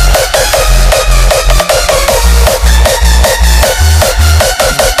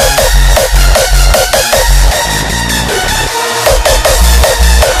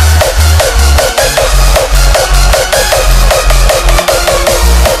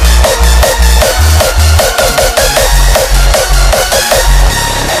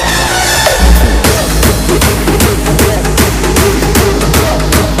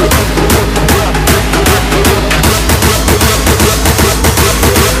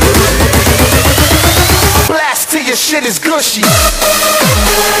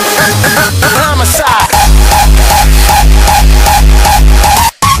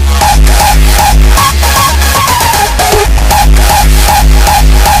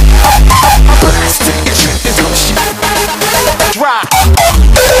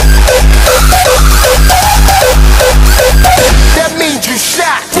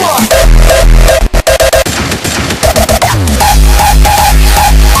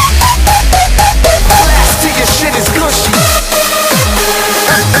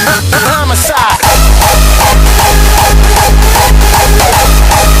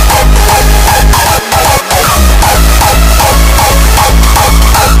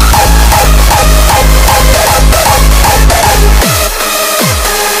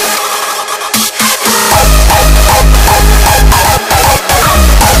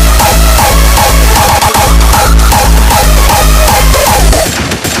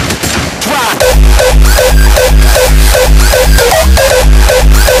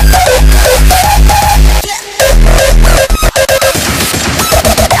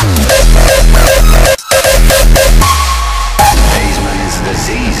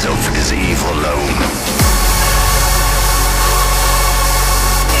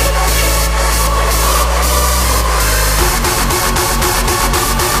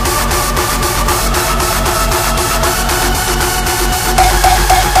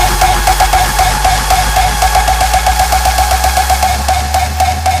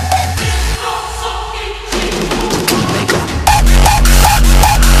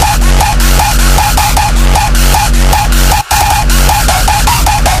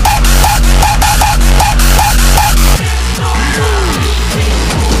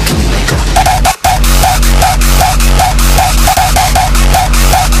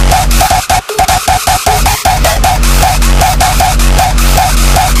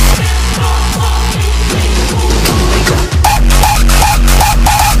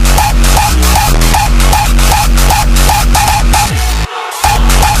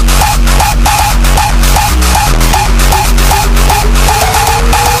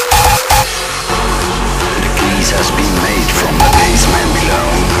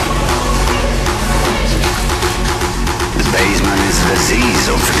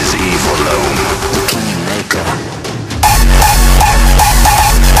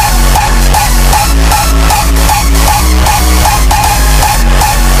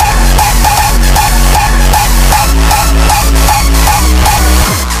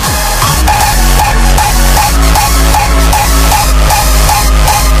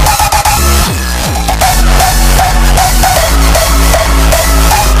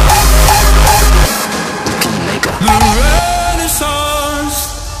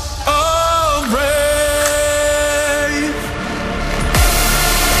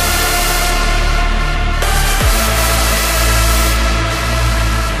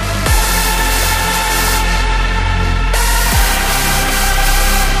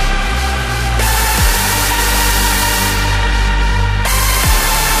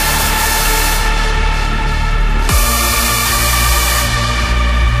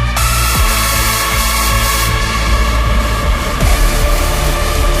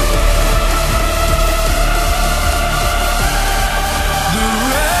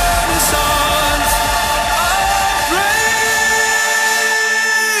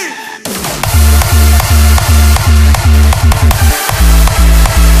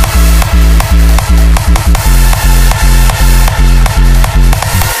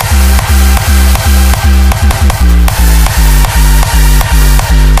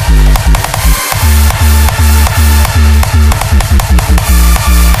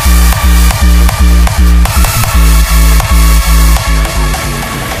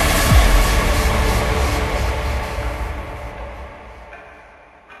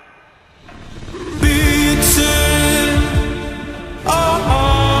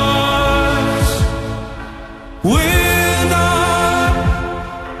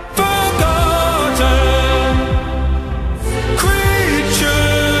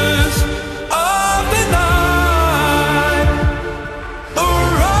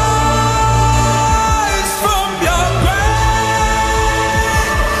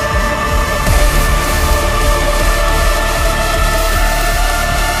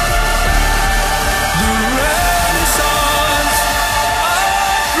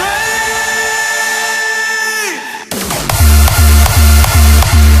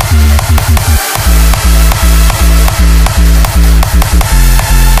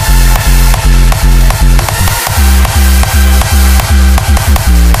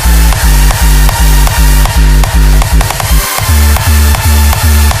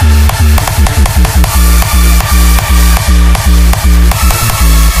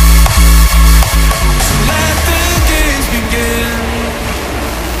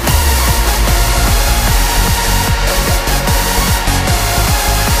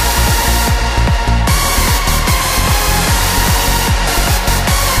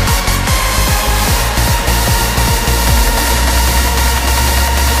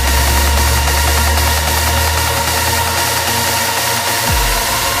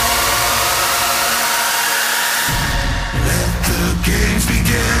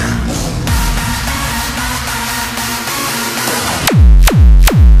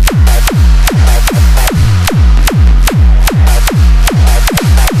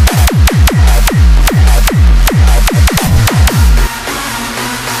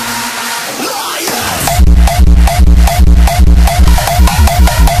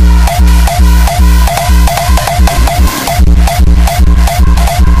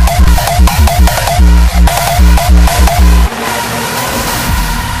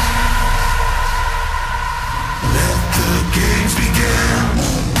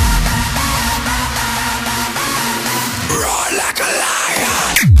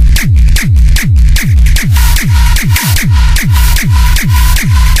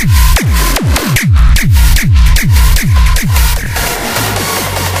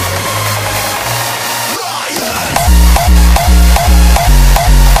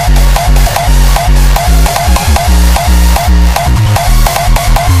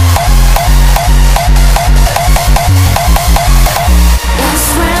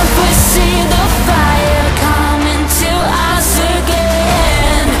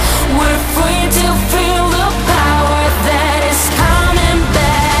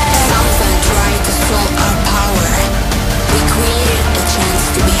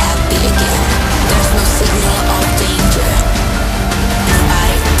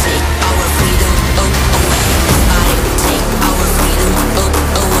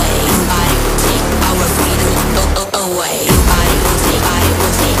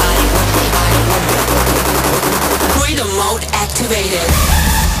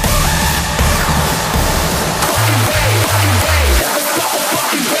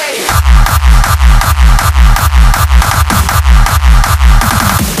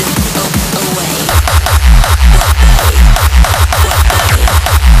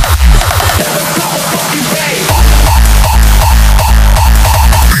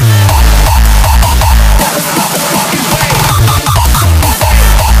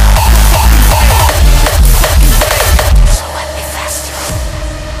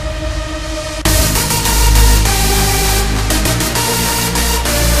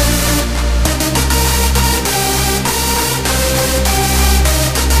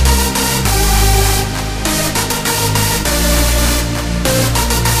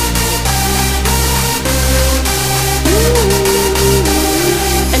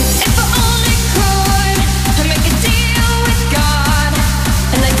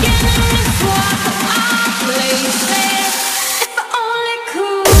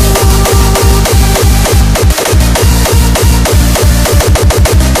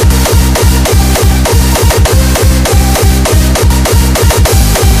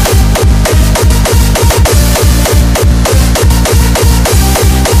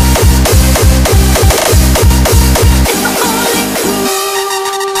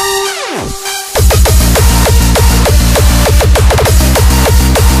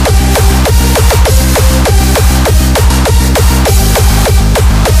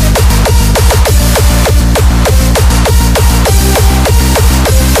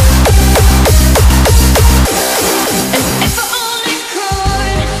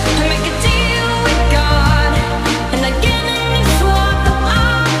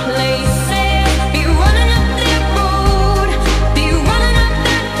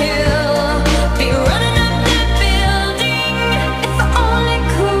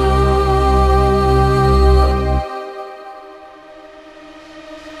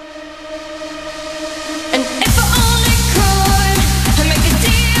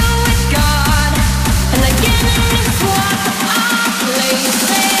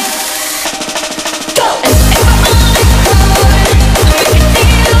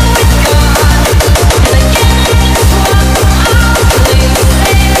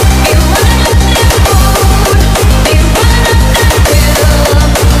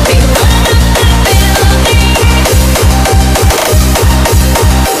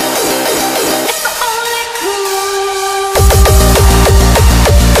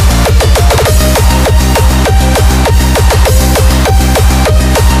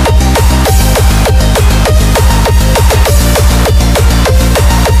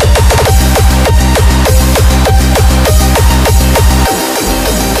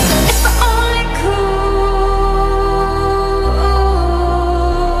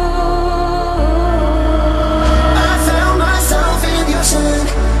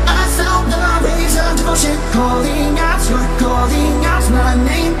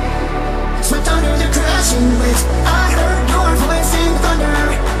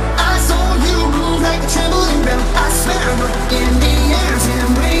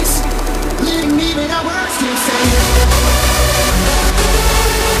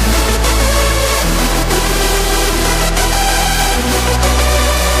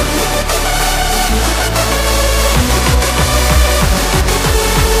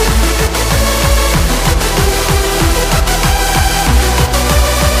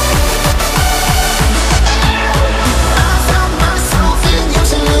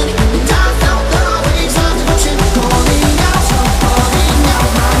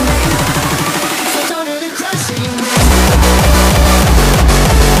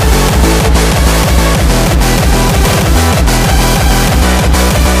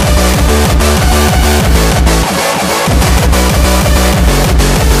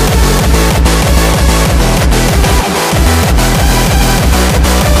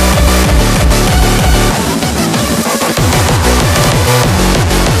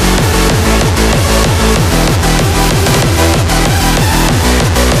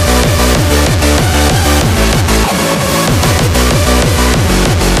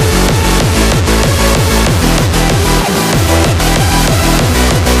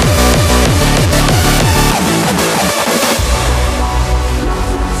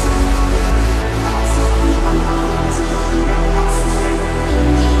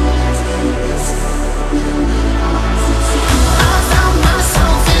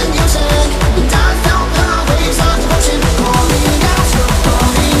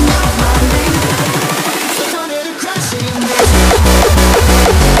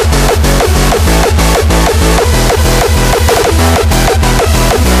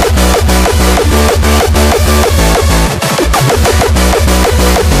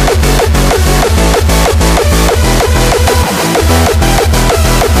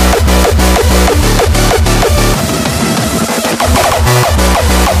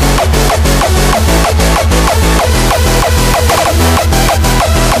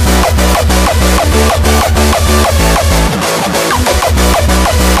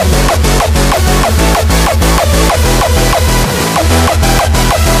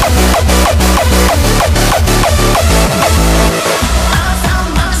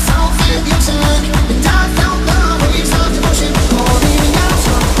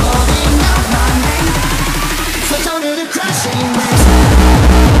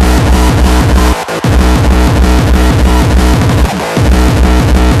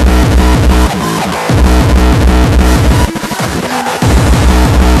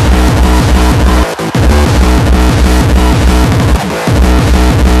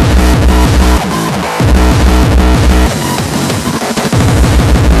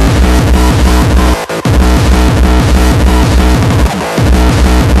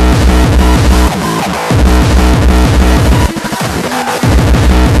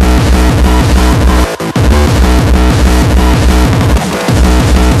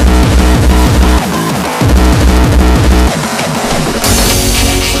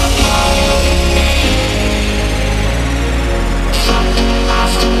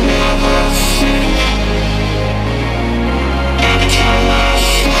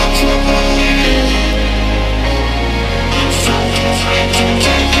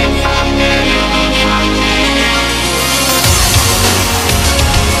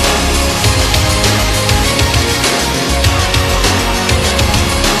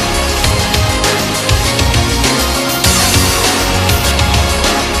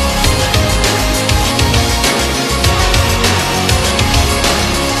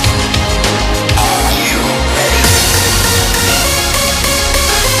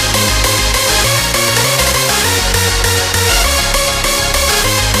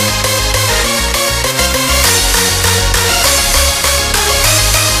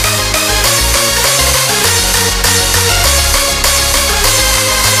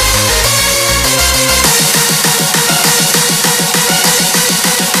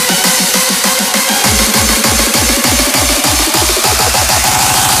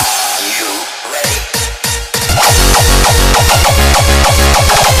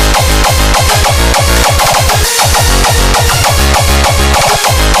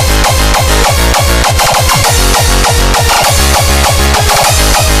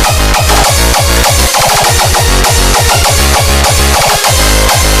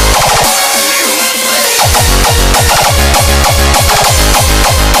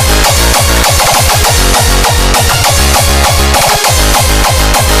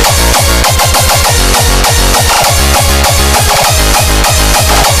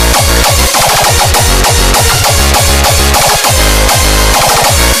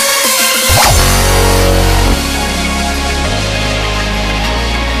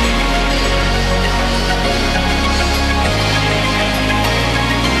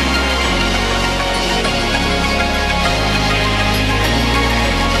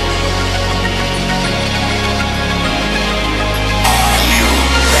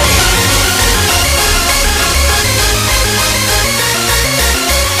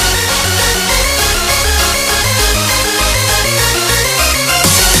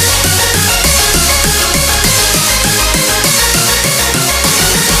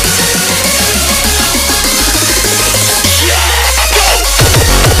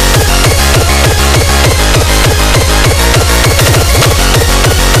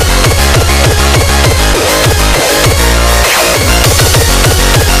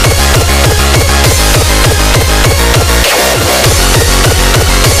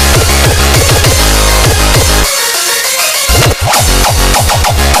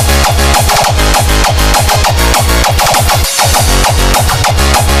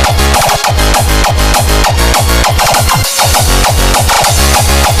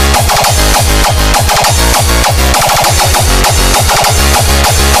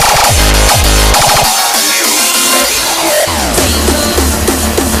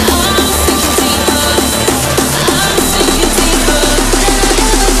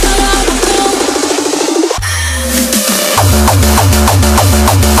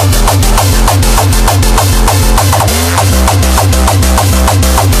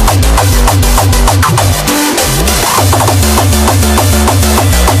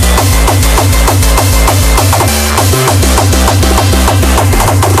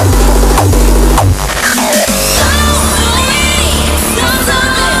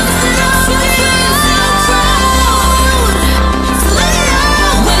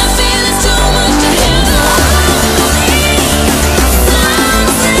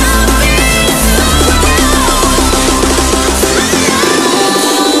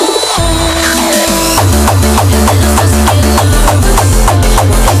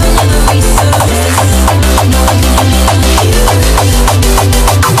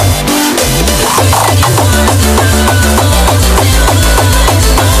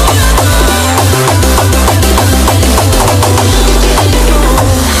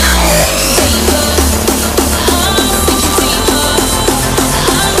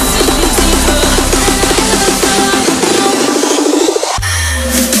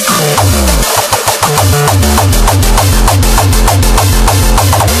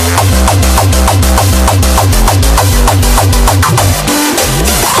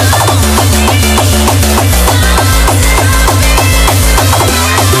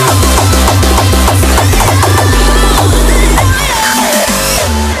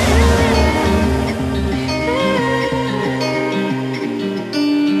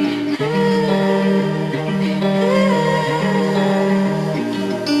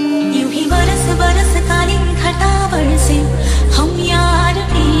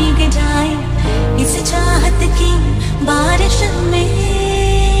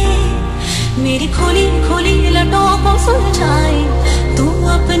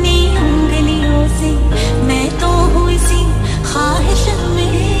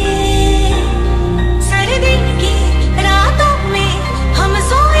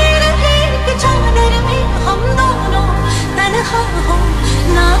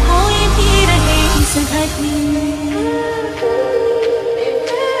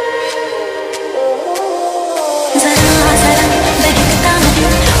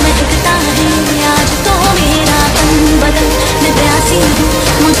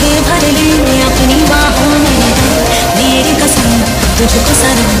 तुझको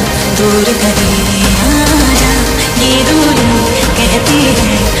सनम दूर करे आजा, ये दूरी कहती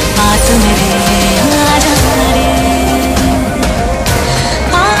है पास मेरे आजा रे,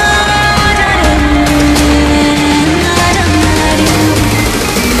 आजा रे, आजा रे,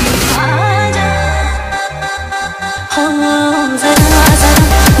 आजा, हो जरा जरा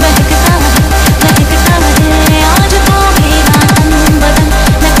बहकता है आज तो मेरा तन बदन,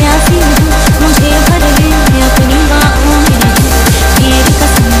 मैं प्यासी हूँ मुझे भर ले अपनी बाहों में, तेरी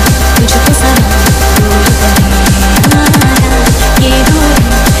कसम तुझको सनम दूर करे आजा, ये दूरी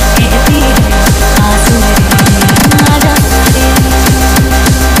कहती है पास मेरे आजा रे,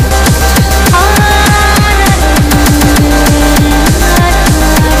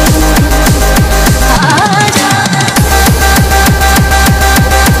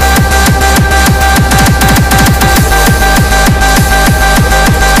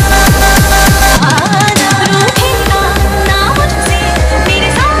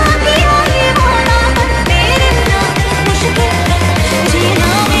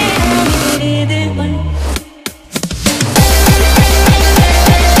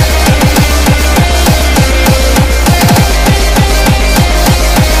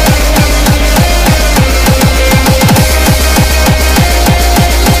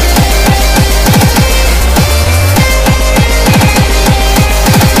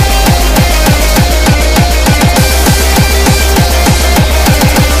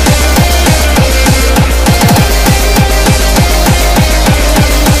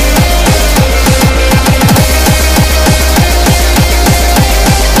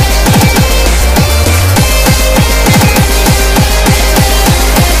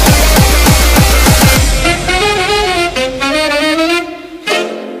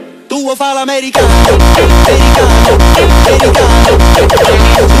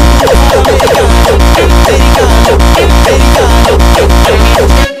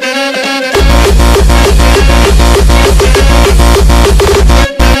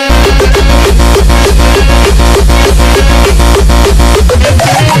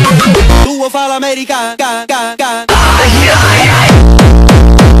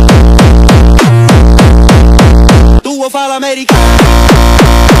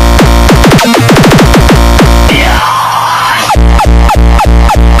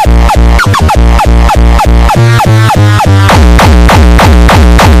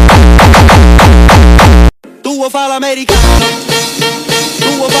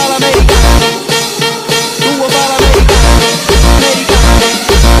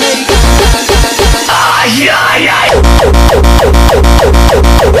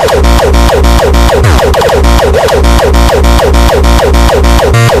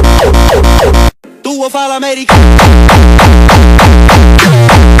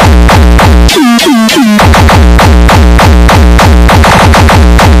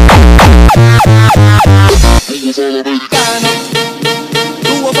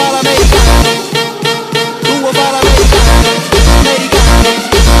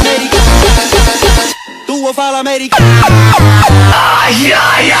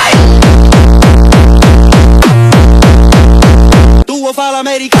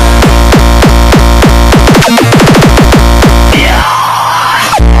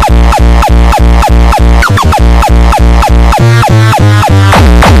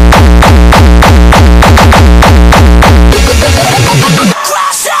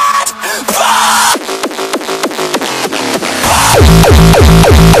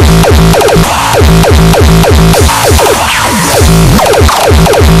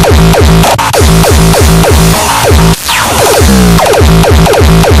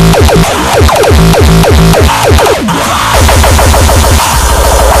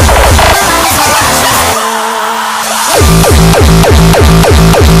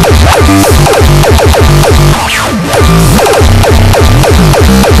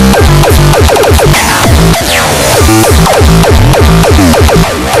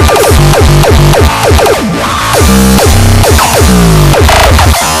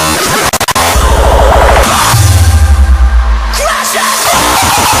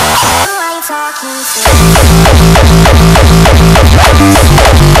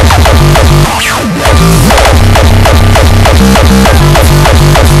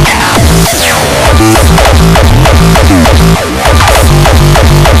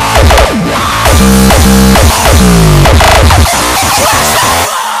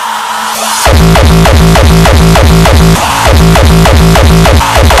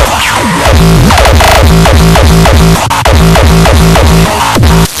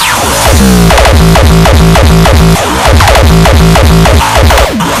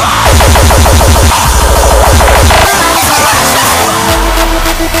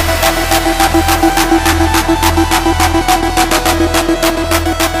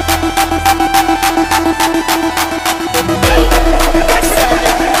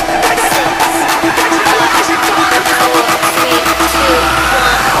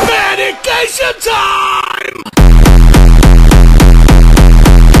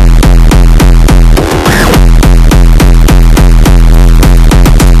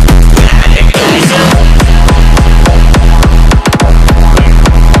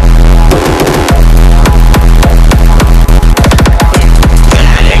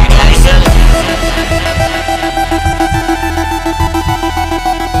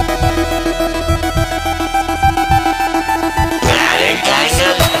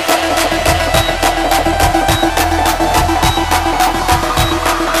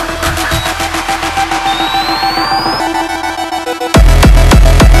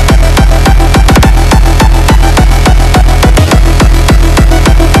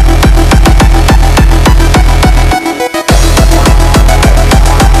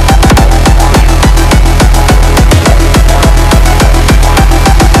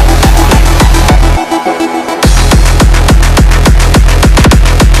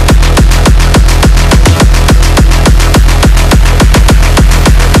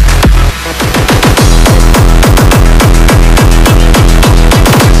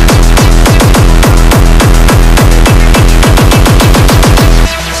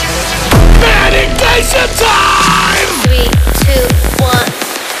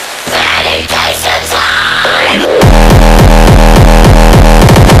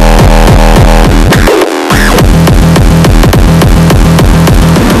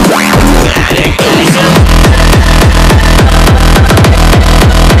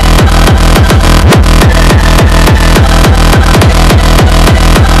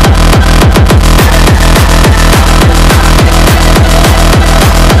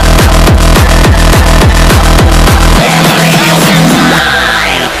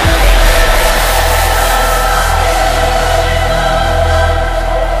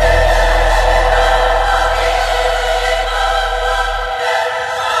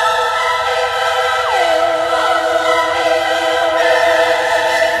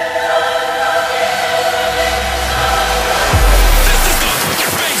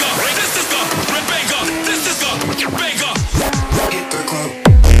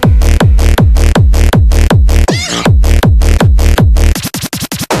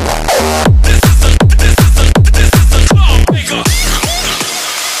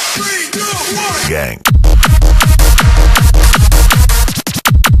 Gang.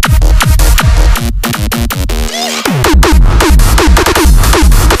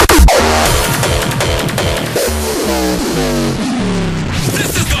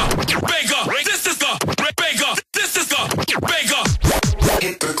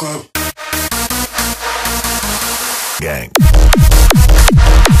 Hit the club. Gang.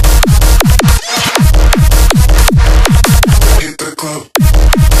 Hit the club.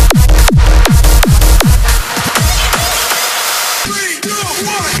 3, 2,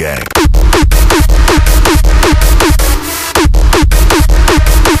 1. Gang.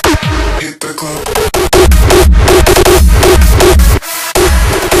 Hit the club.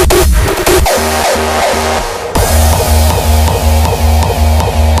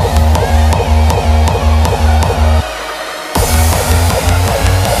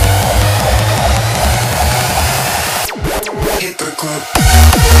 Hit the club.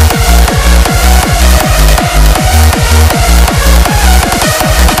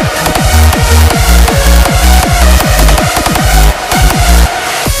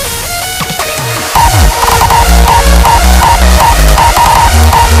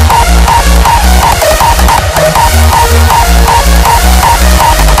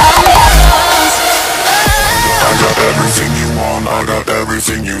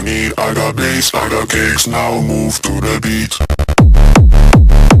 Everything you need, I got bass, I got kicks, now move to the beat.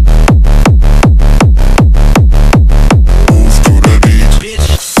 Move to the beat, bitch.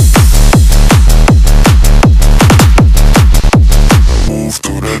 Move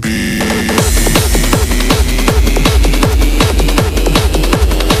to the beat.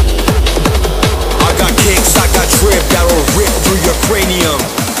 I got kicks, I got drip that'll rip through your cranium.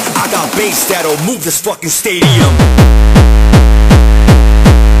 I got bass that'll move this fucking stadium.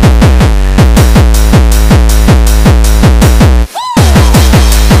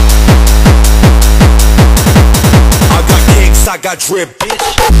 I got drip, bitch.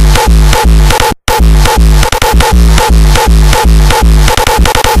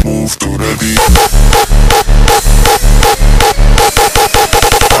 Move to the beat.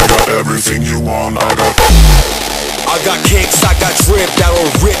 I got everything you want, I got kicks, I got drip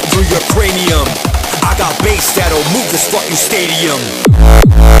that'll rip through your cranium. I got bass that'll move this fucking stadium.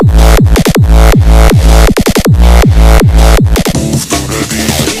 Move to the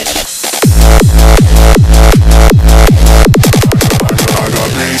beat. I got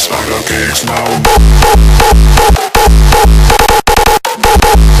bass, I got kicks now.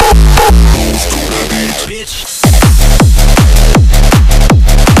 Move to the beat, bitch.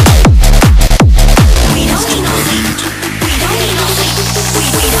 We don't need no sleep. We don't need no sleep.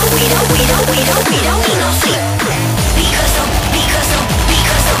 We don't need no sleep.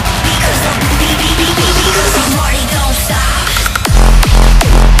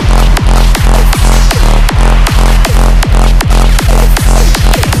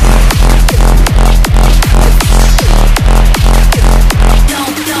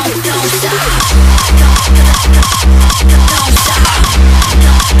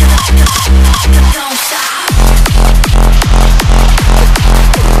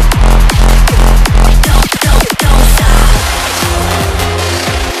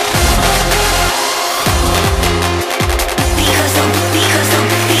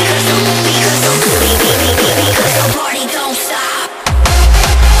 Because the party don't stop.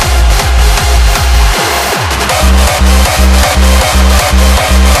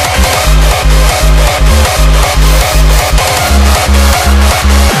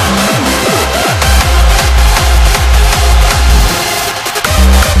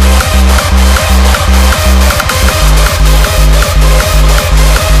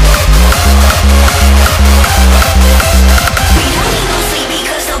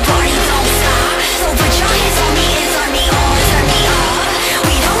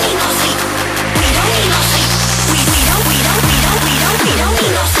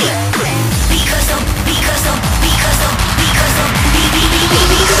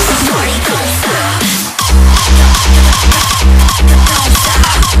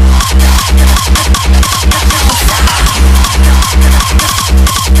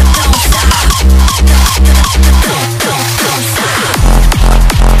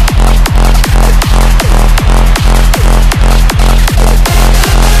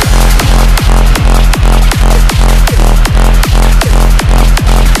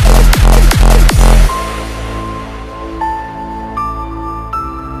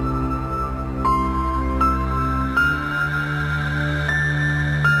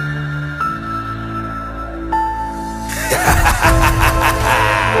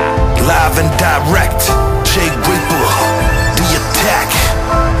 Live and direct, Jay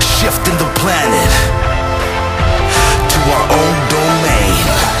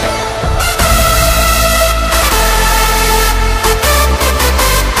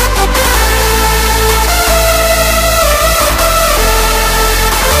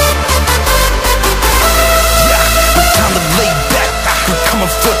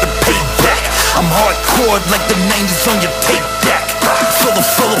record like the 90s on your tape deck.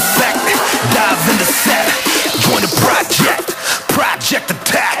 Full effect, dive in the set. Join the project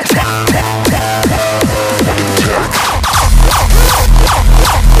attack.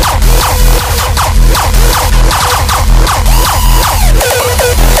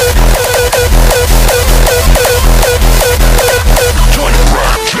 Join the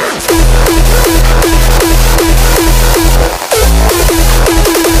project.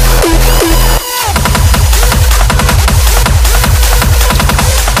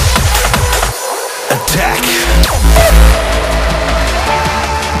 Attack.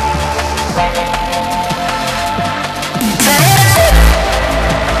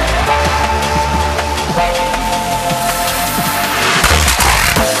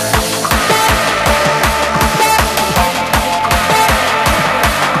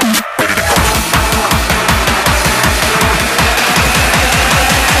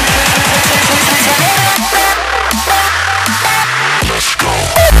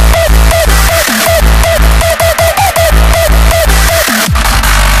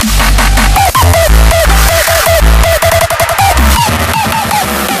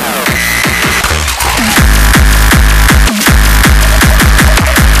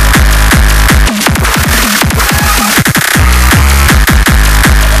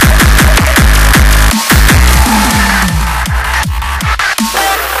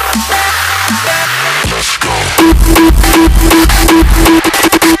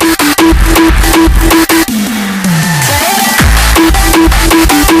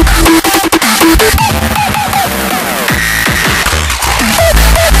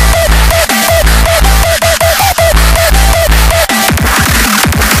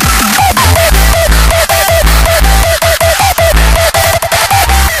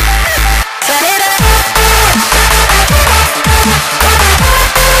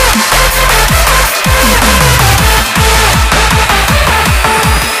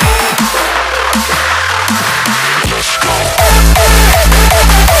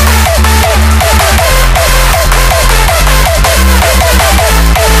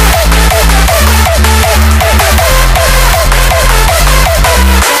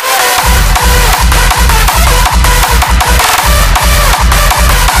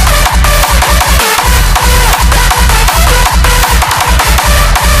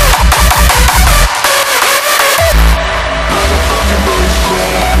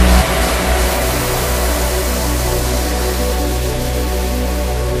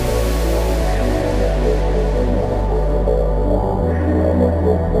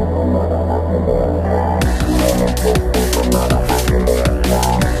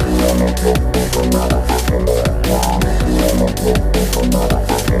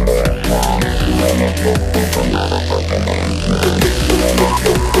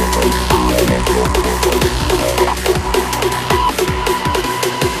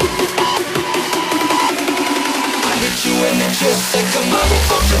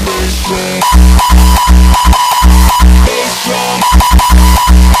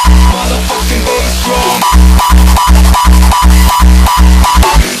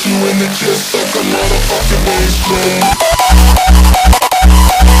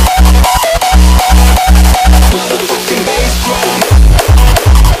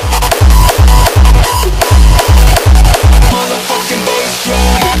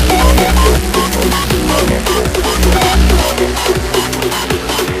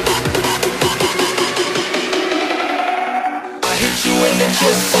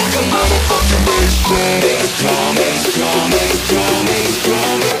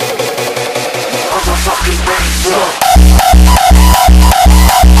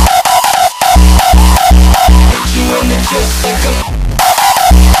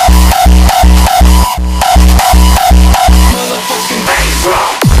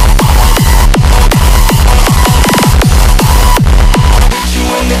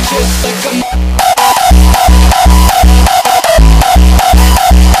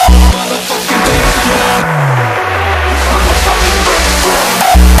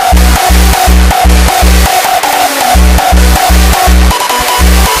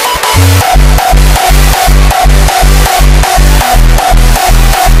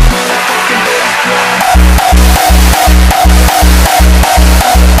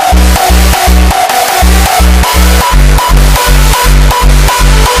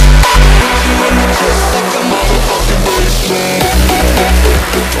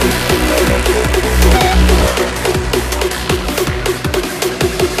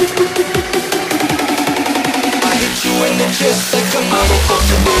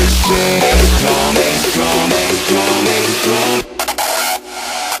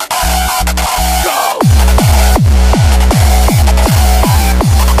 Go!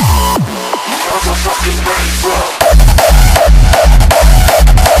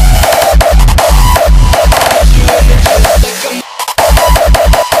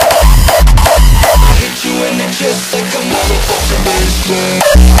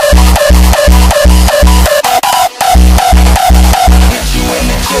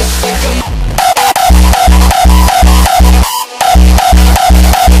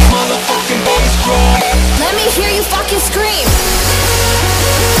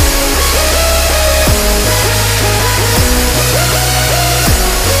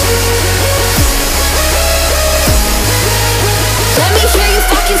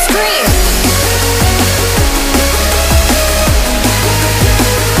 scream.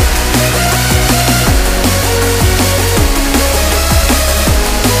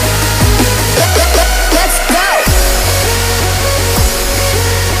 Let's go.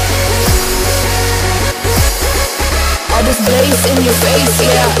 All this bass in your face,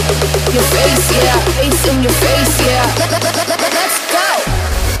 yeah. Your face, yeah. Bass in your face, yeah. Let's go.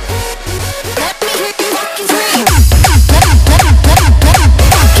 Let me hear you fucking scream.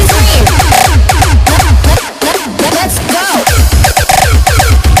 Fucking scream. Let's go.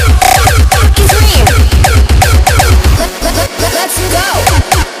 Fucking scream. Let's go.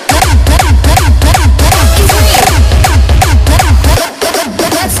 Fucking scream.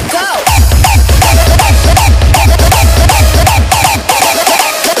 Let's go.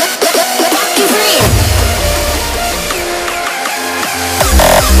 Fucking scream.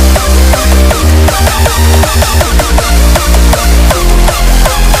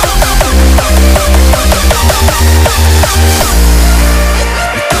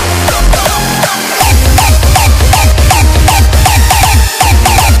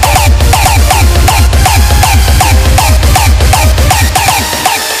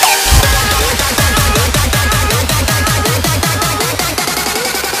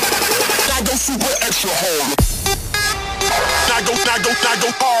 I go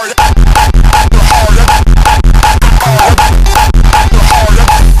hard.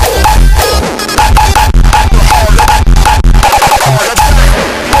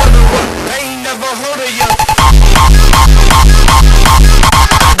 They ain't never heard of you.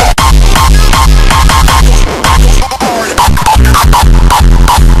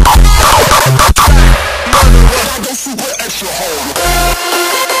 I go super extra hard.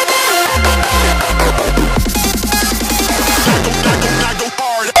 I go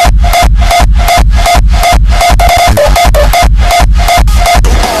hard.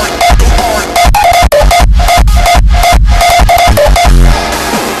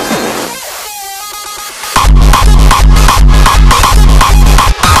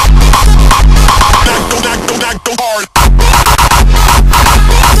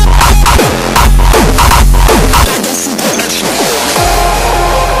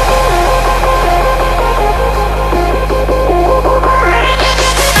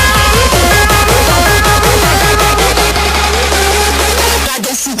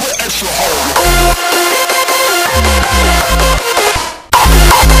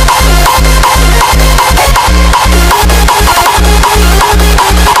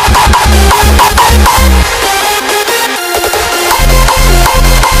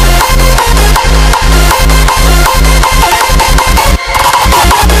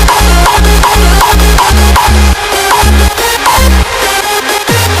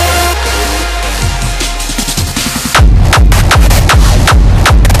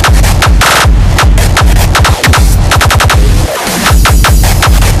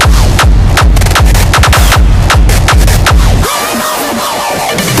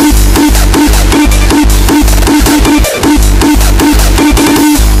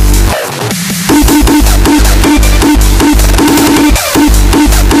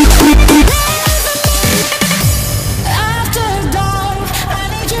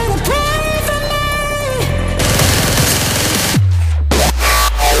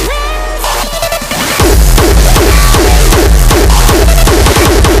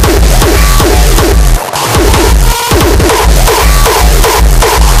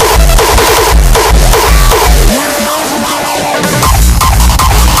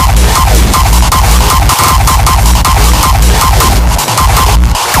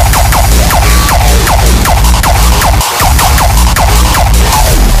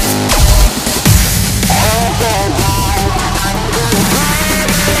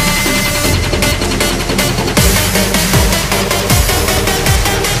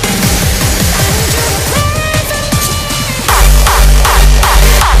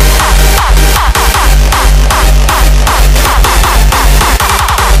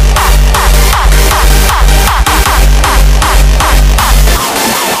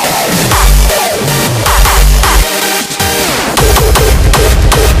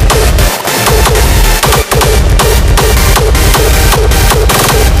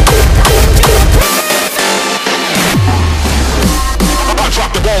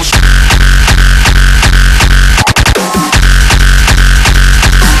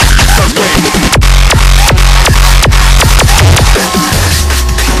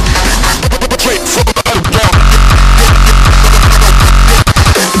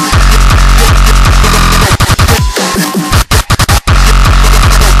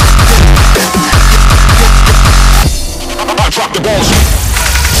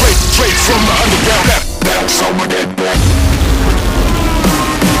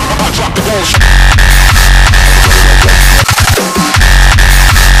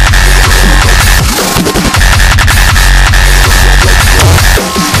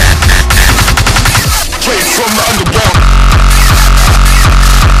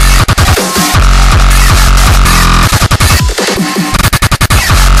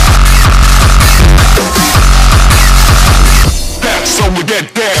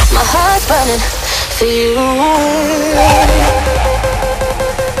 get down. My heart's burning for you.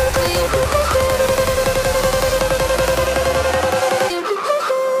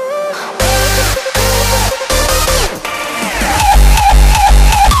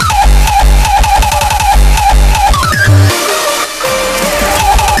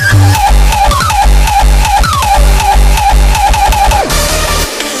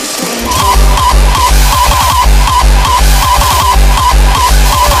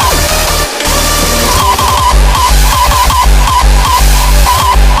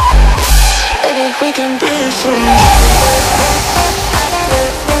 We can be free.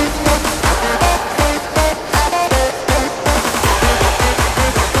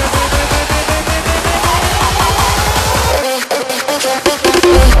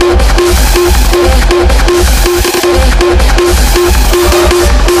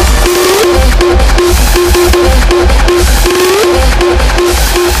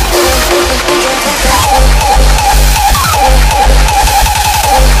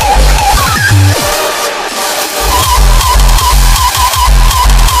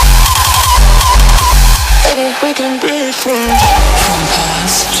 We can be free. From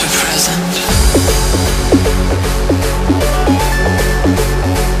past to present.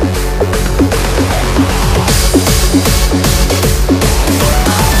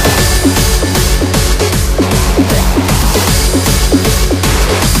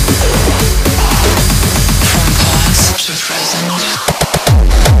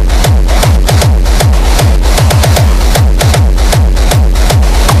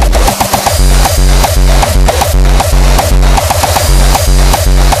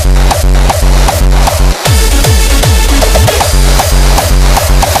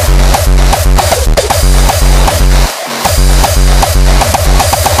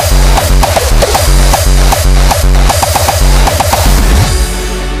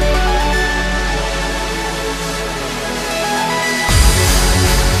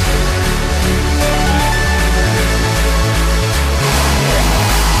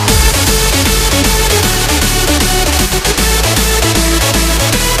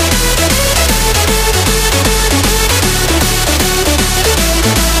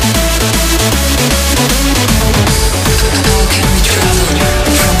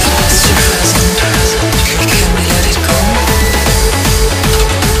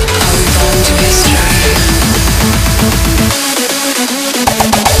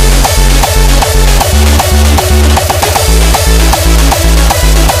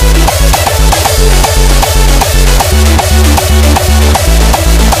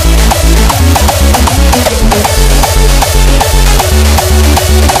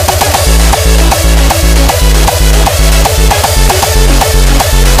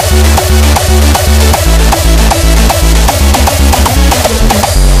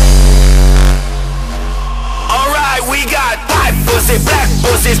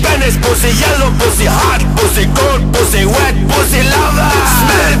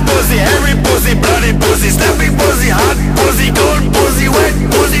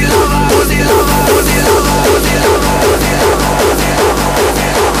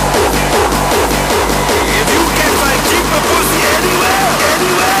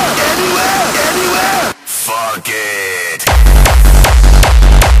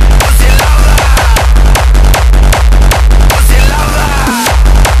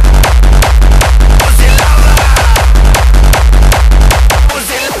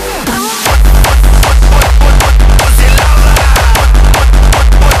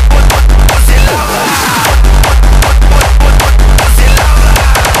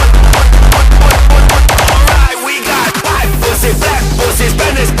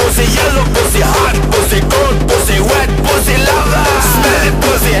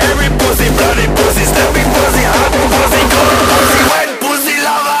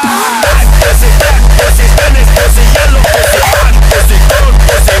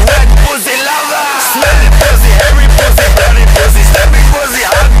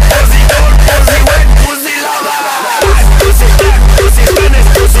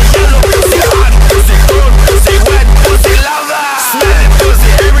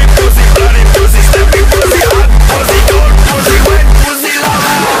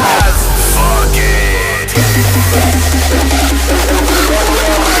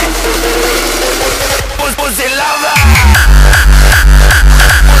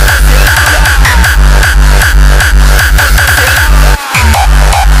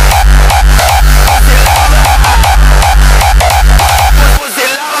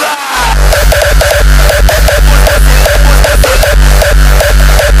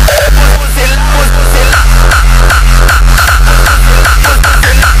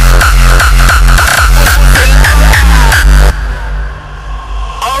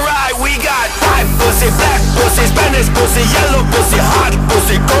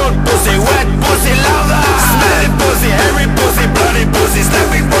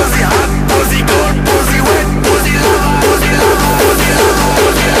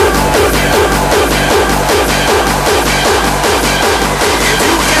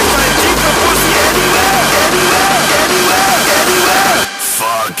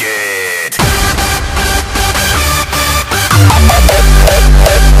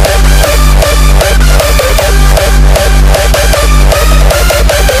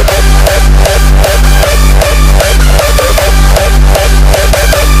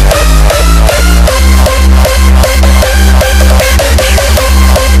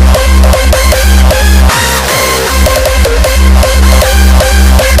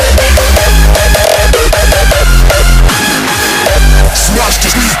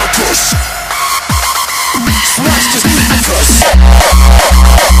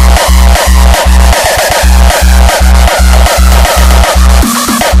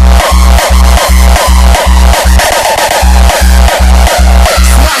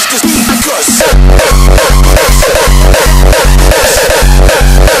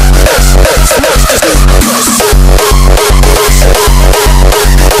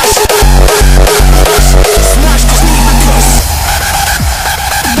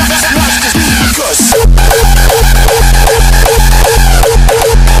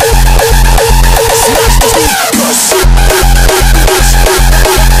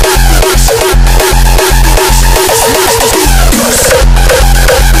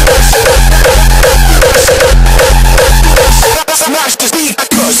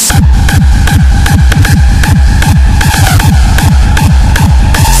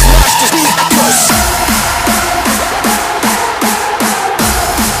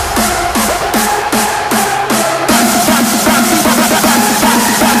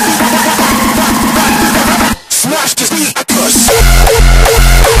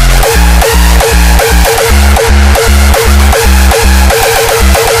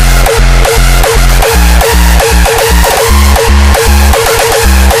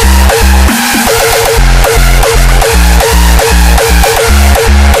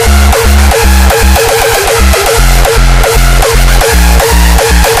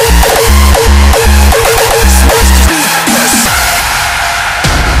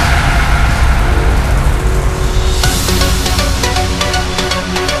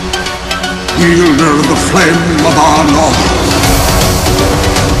 wielder of the flame of our law.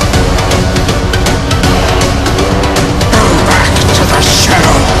 Back to the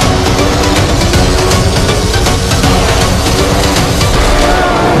shadow.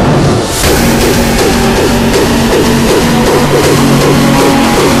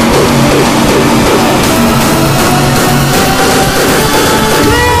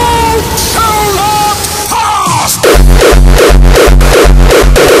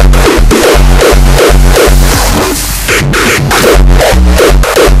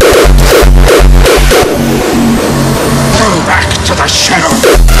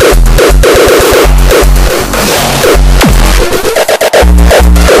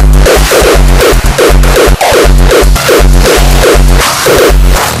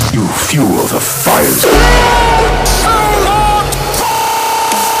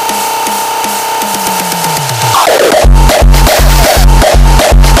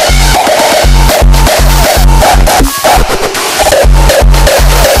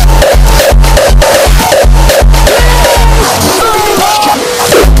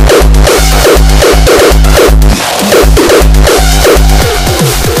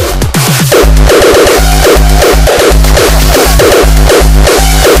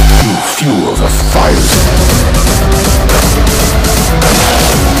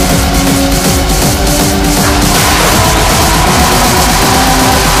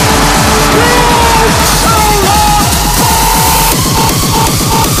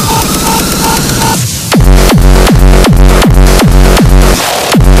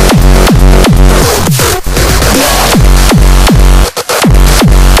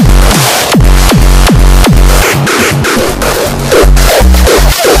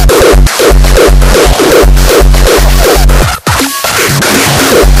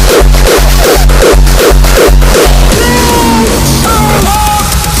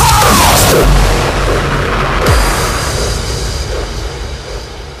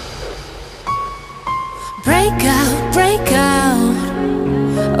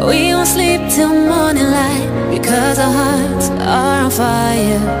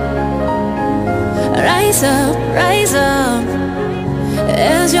 Rise up,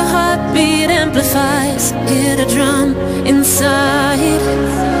 as your heartbeat amplifies. Hear the drum inside.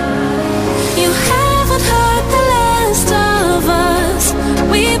 You haven't heard the last of us.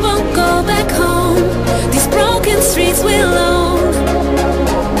 We won't go back home. These broken streets will own.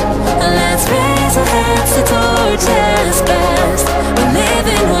 Let's raise our hands, the torch has passed. We're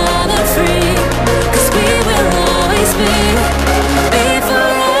living wild and free, 'cause we will always be forever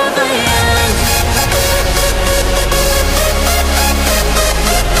young.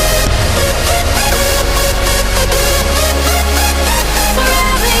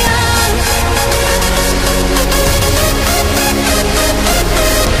 Forever young.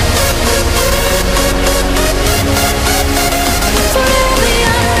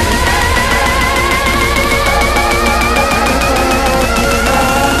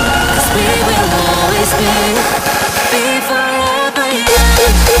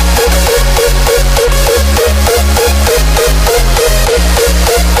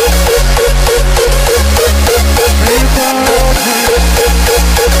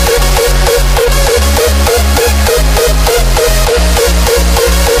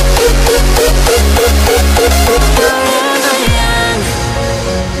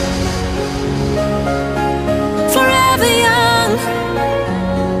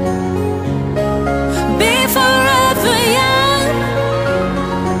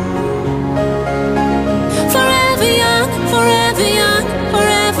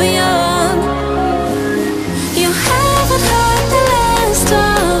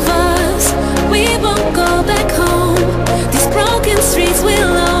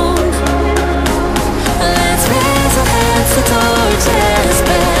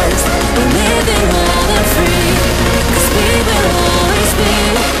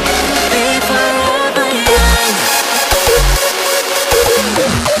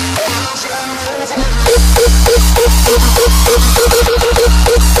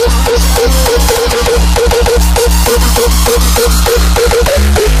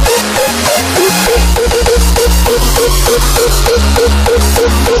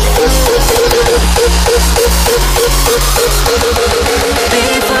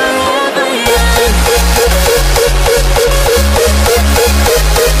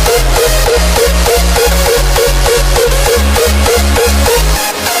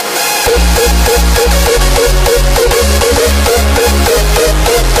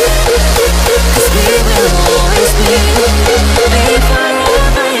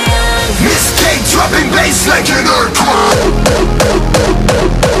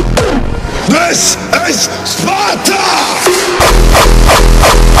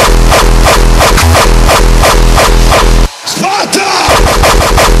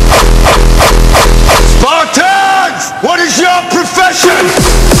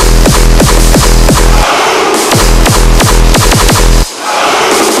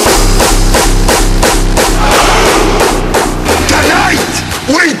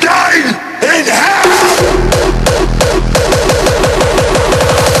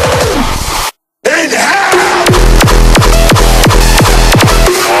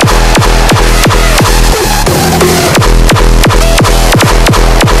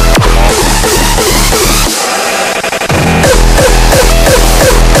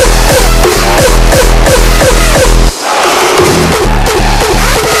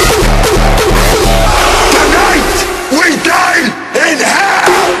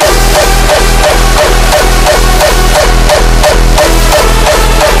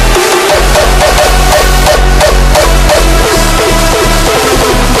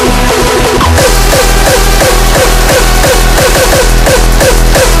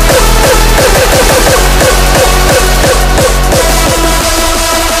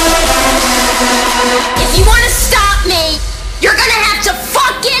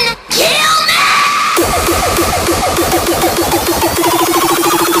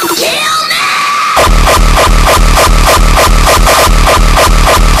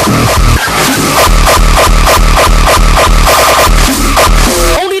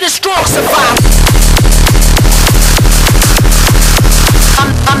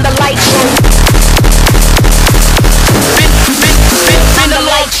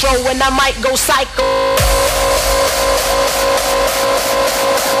 flow and I might go psycho.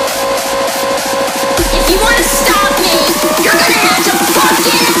 If you wanna stop me, you're gonna have to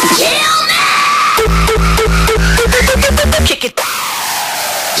fucking kill me! Kick it.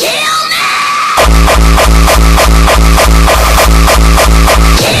 Kill me!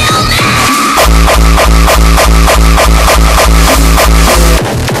 Kill me!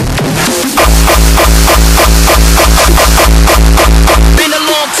 Been a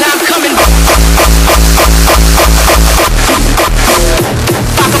long time coming.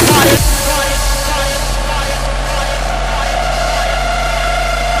 Rock a party.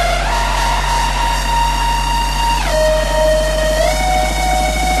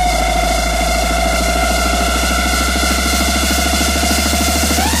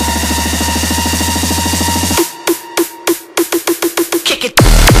 Kick it.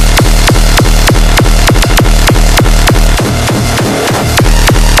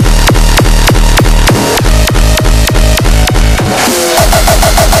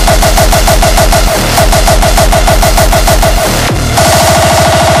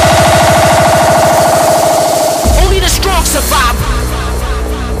 Only the strong survive.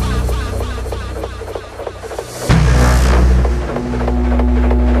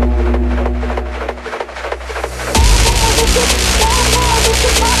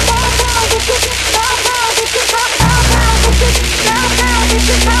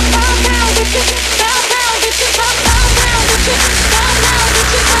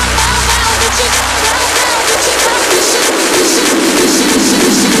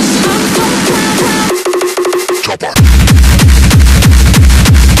 Chopper.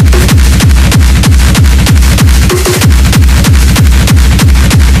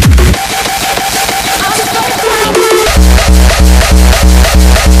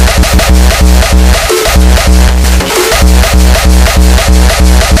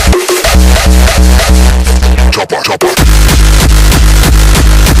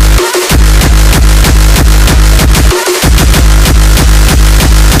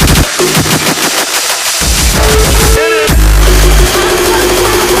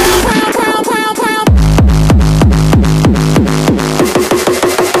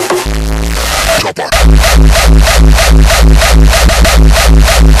 Chopper, chopper.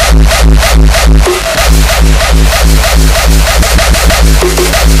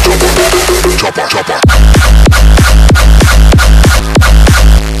 Chopper, chopper.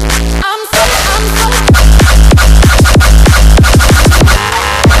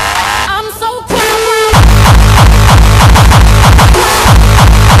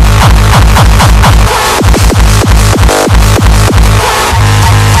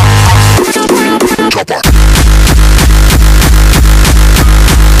 Chopper.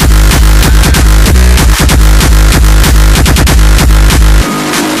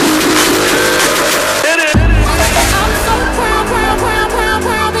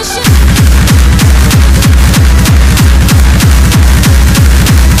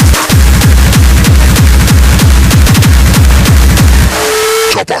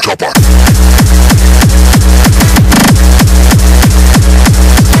 Chopper, chopper.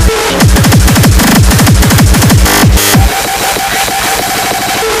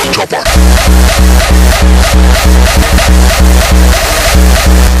 Chopper.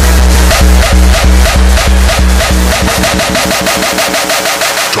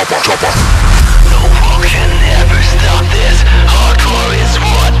 Chopper, chopper. No one can ever stop this. Hardcore is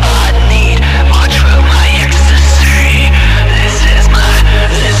what I need. My drug, my ecstasy. This is my,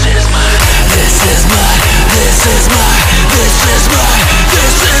 this is my, this is my, this is my, this is my,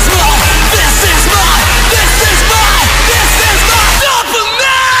 this is my, this is my, this is my, this is my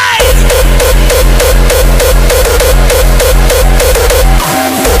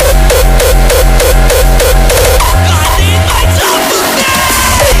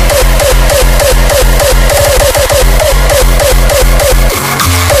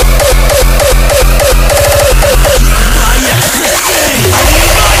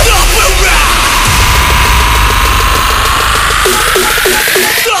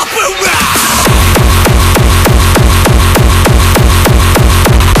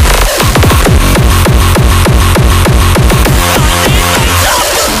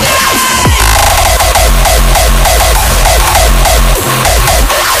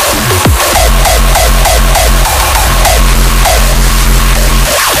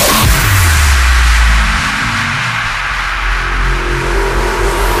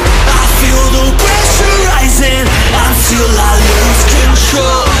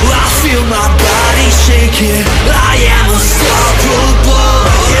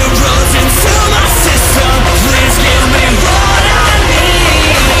I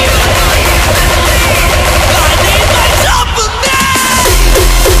need my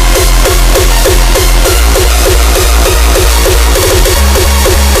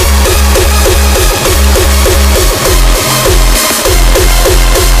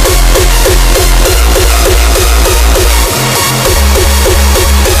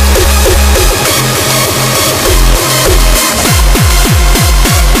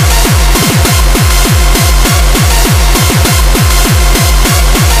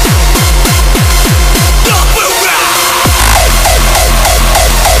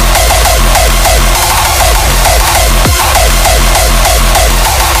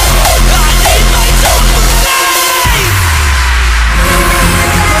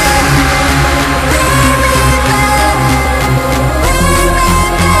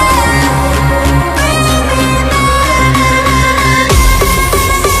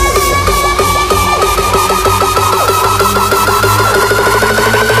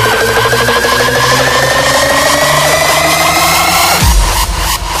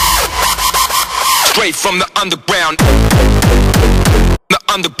from the underground. The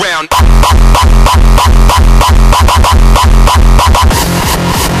underground.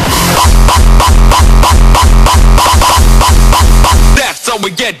 That's how we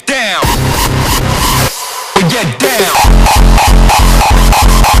get down. We get down.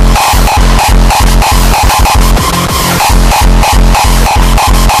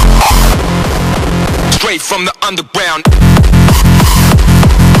 Straight from the underground.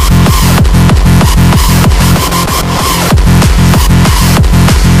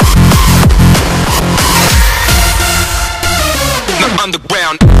 The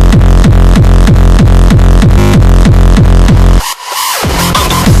underground.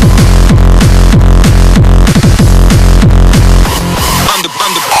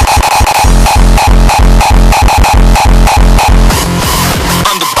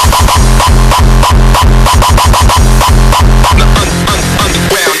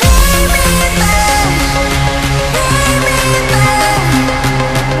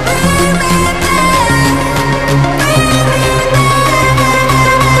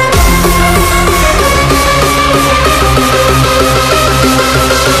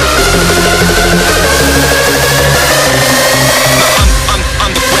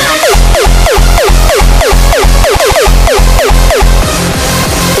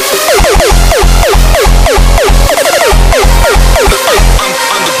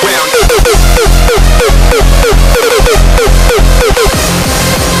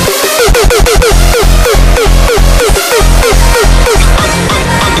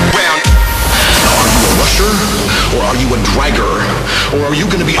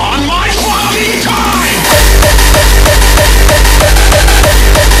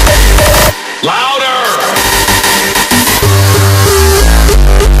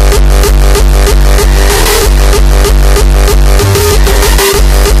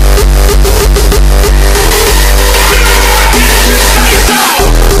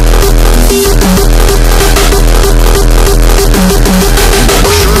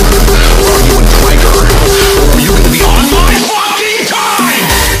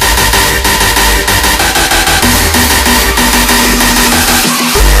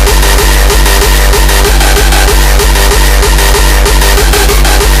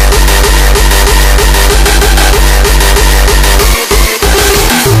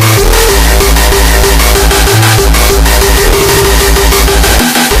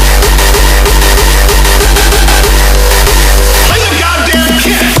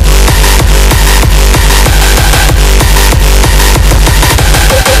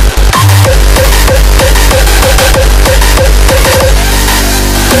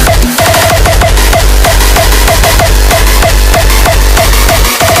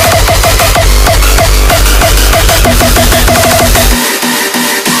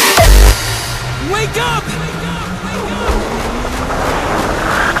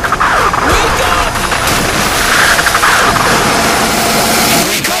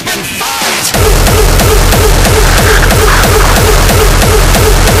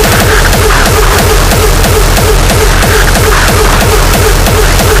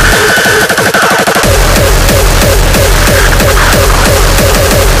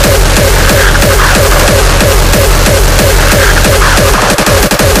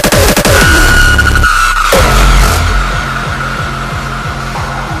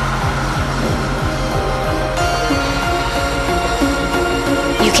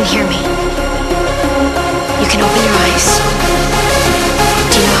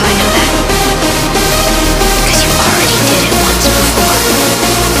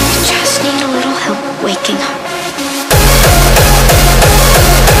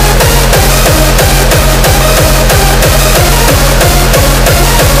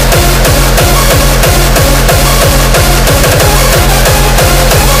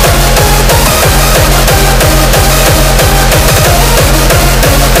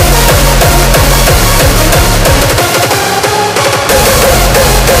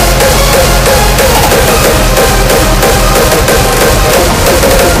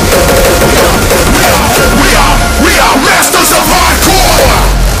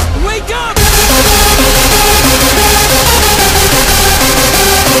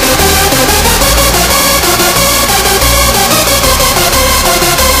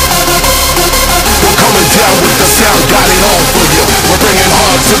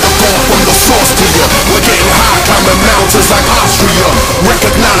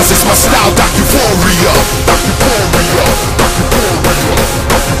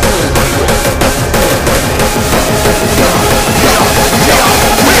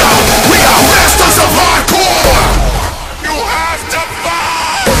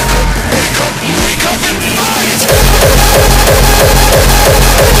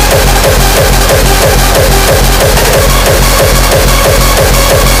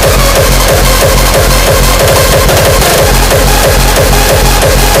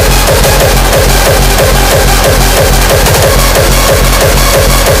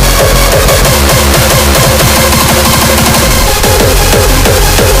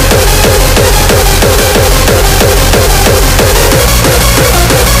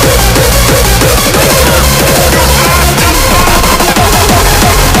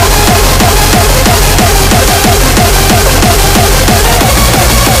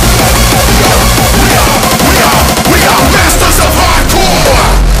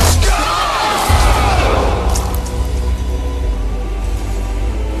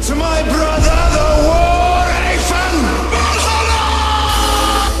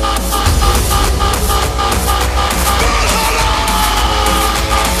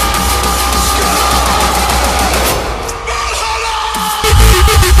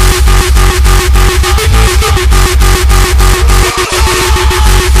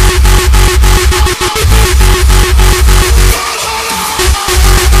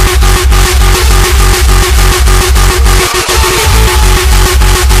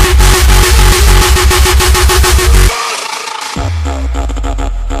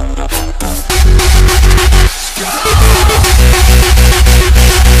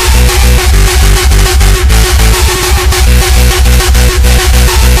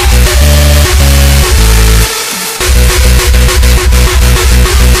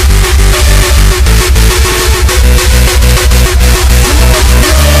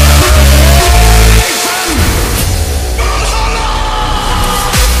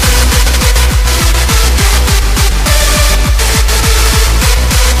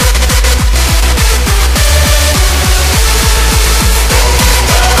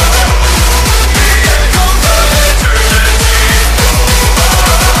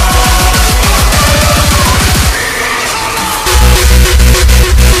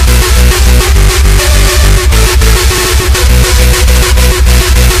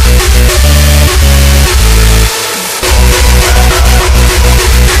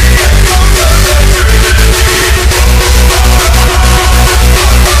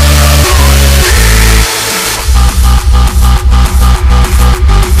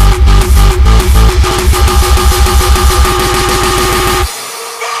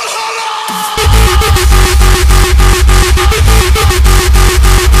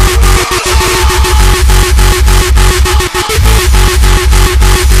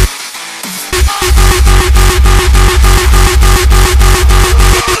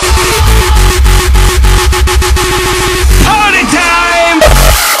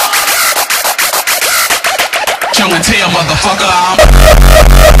 Show and tell, motherfucker.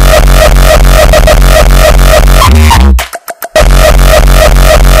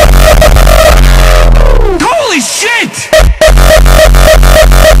 Holy shit!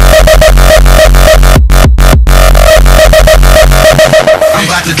 I'm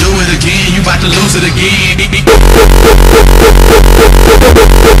about to do it again, you about to lose it again.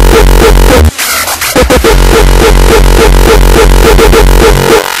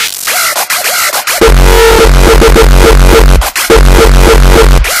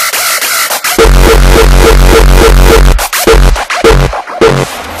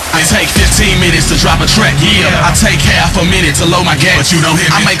 I take 15 minutes to drop a track, yeah. I take half a minute to load my gas, but you don't hear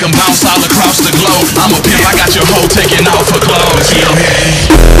me. I make them bounce all across the globe. I'm a pimp, I got your hoe taking off her clothes. You don't hear me.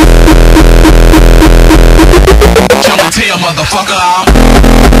 Show and tell, motherfucker.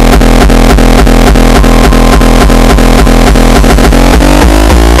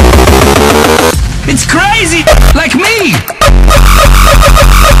 It's crazy, like me.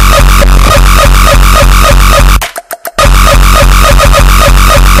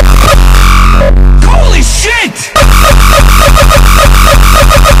 Holy shit!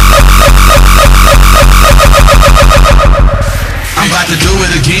 I'm about to do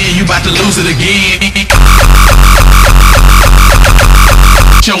it again, you about to lose it again.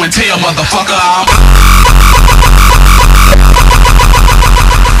 Show and tell, motherfucker.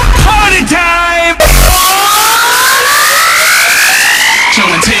 Party time! Show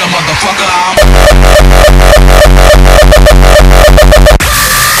and tell, motherfucker.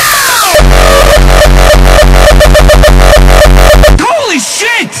 Holy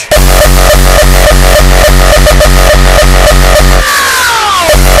shit!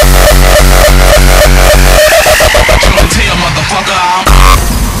 Show and tell, motherfucker.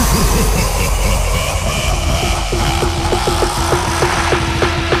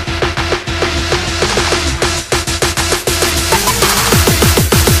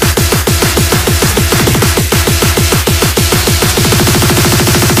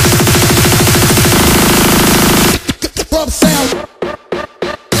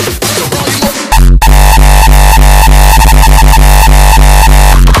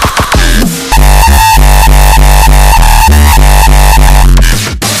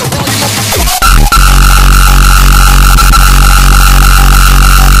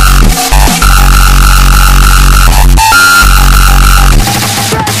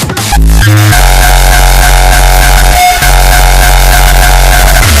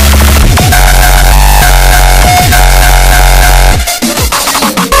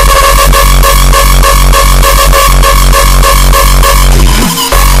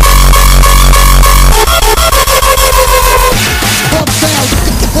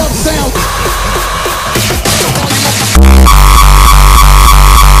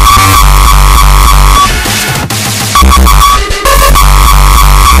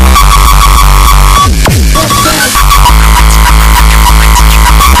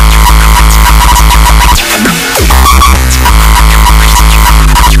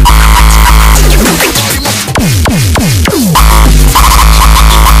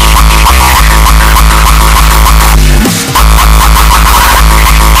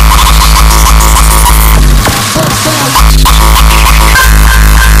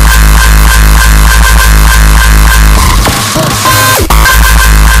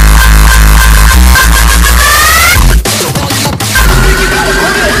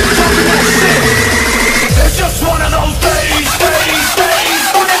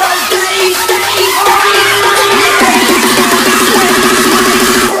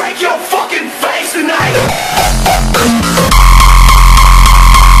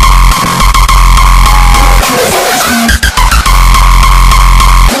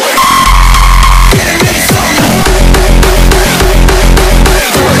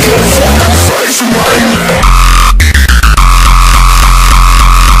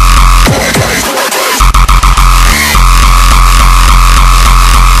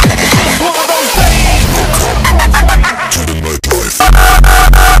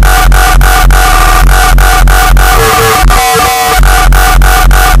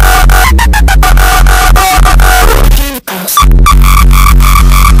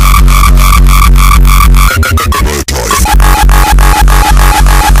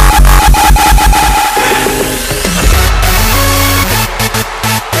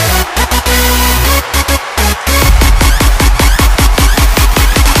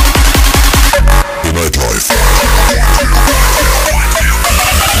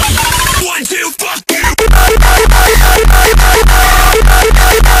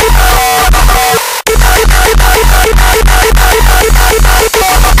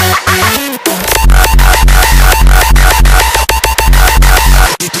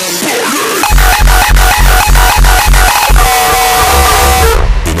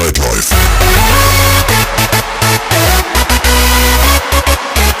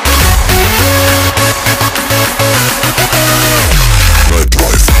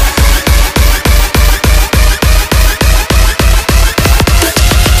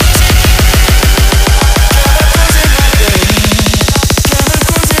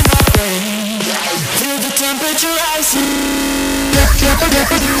 close your eyes.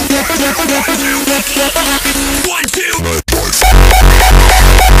 1, 2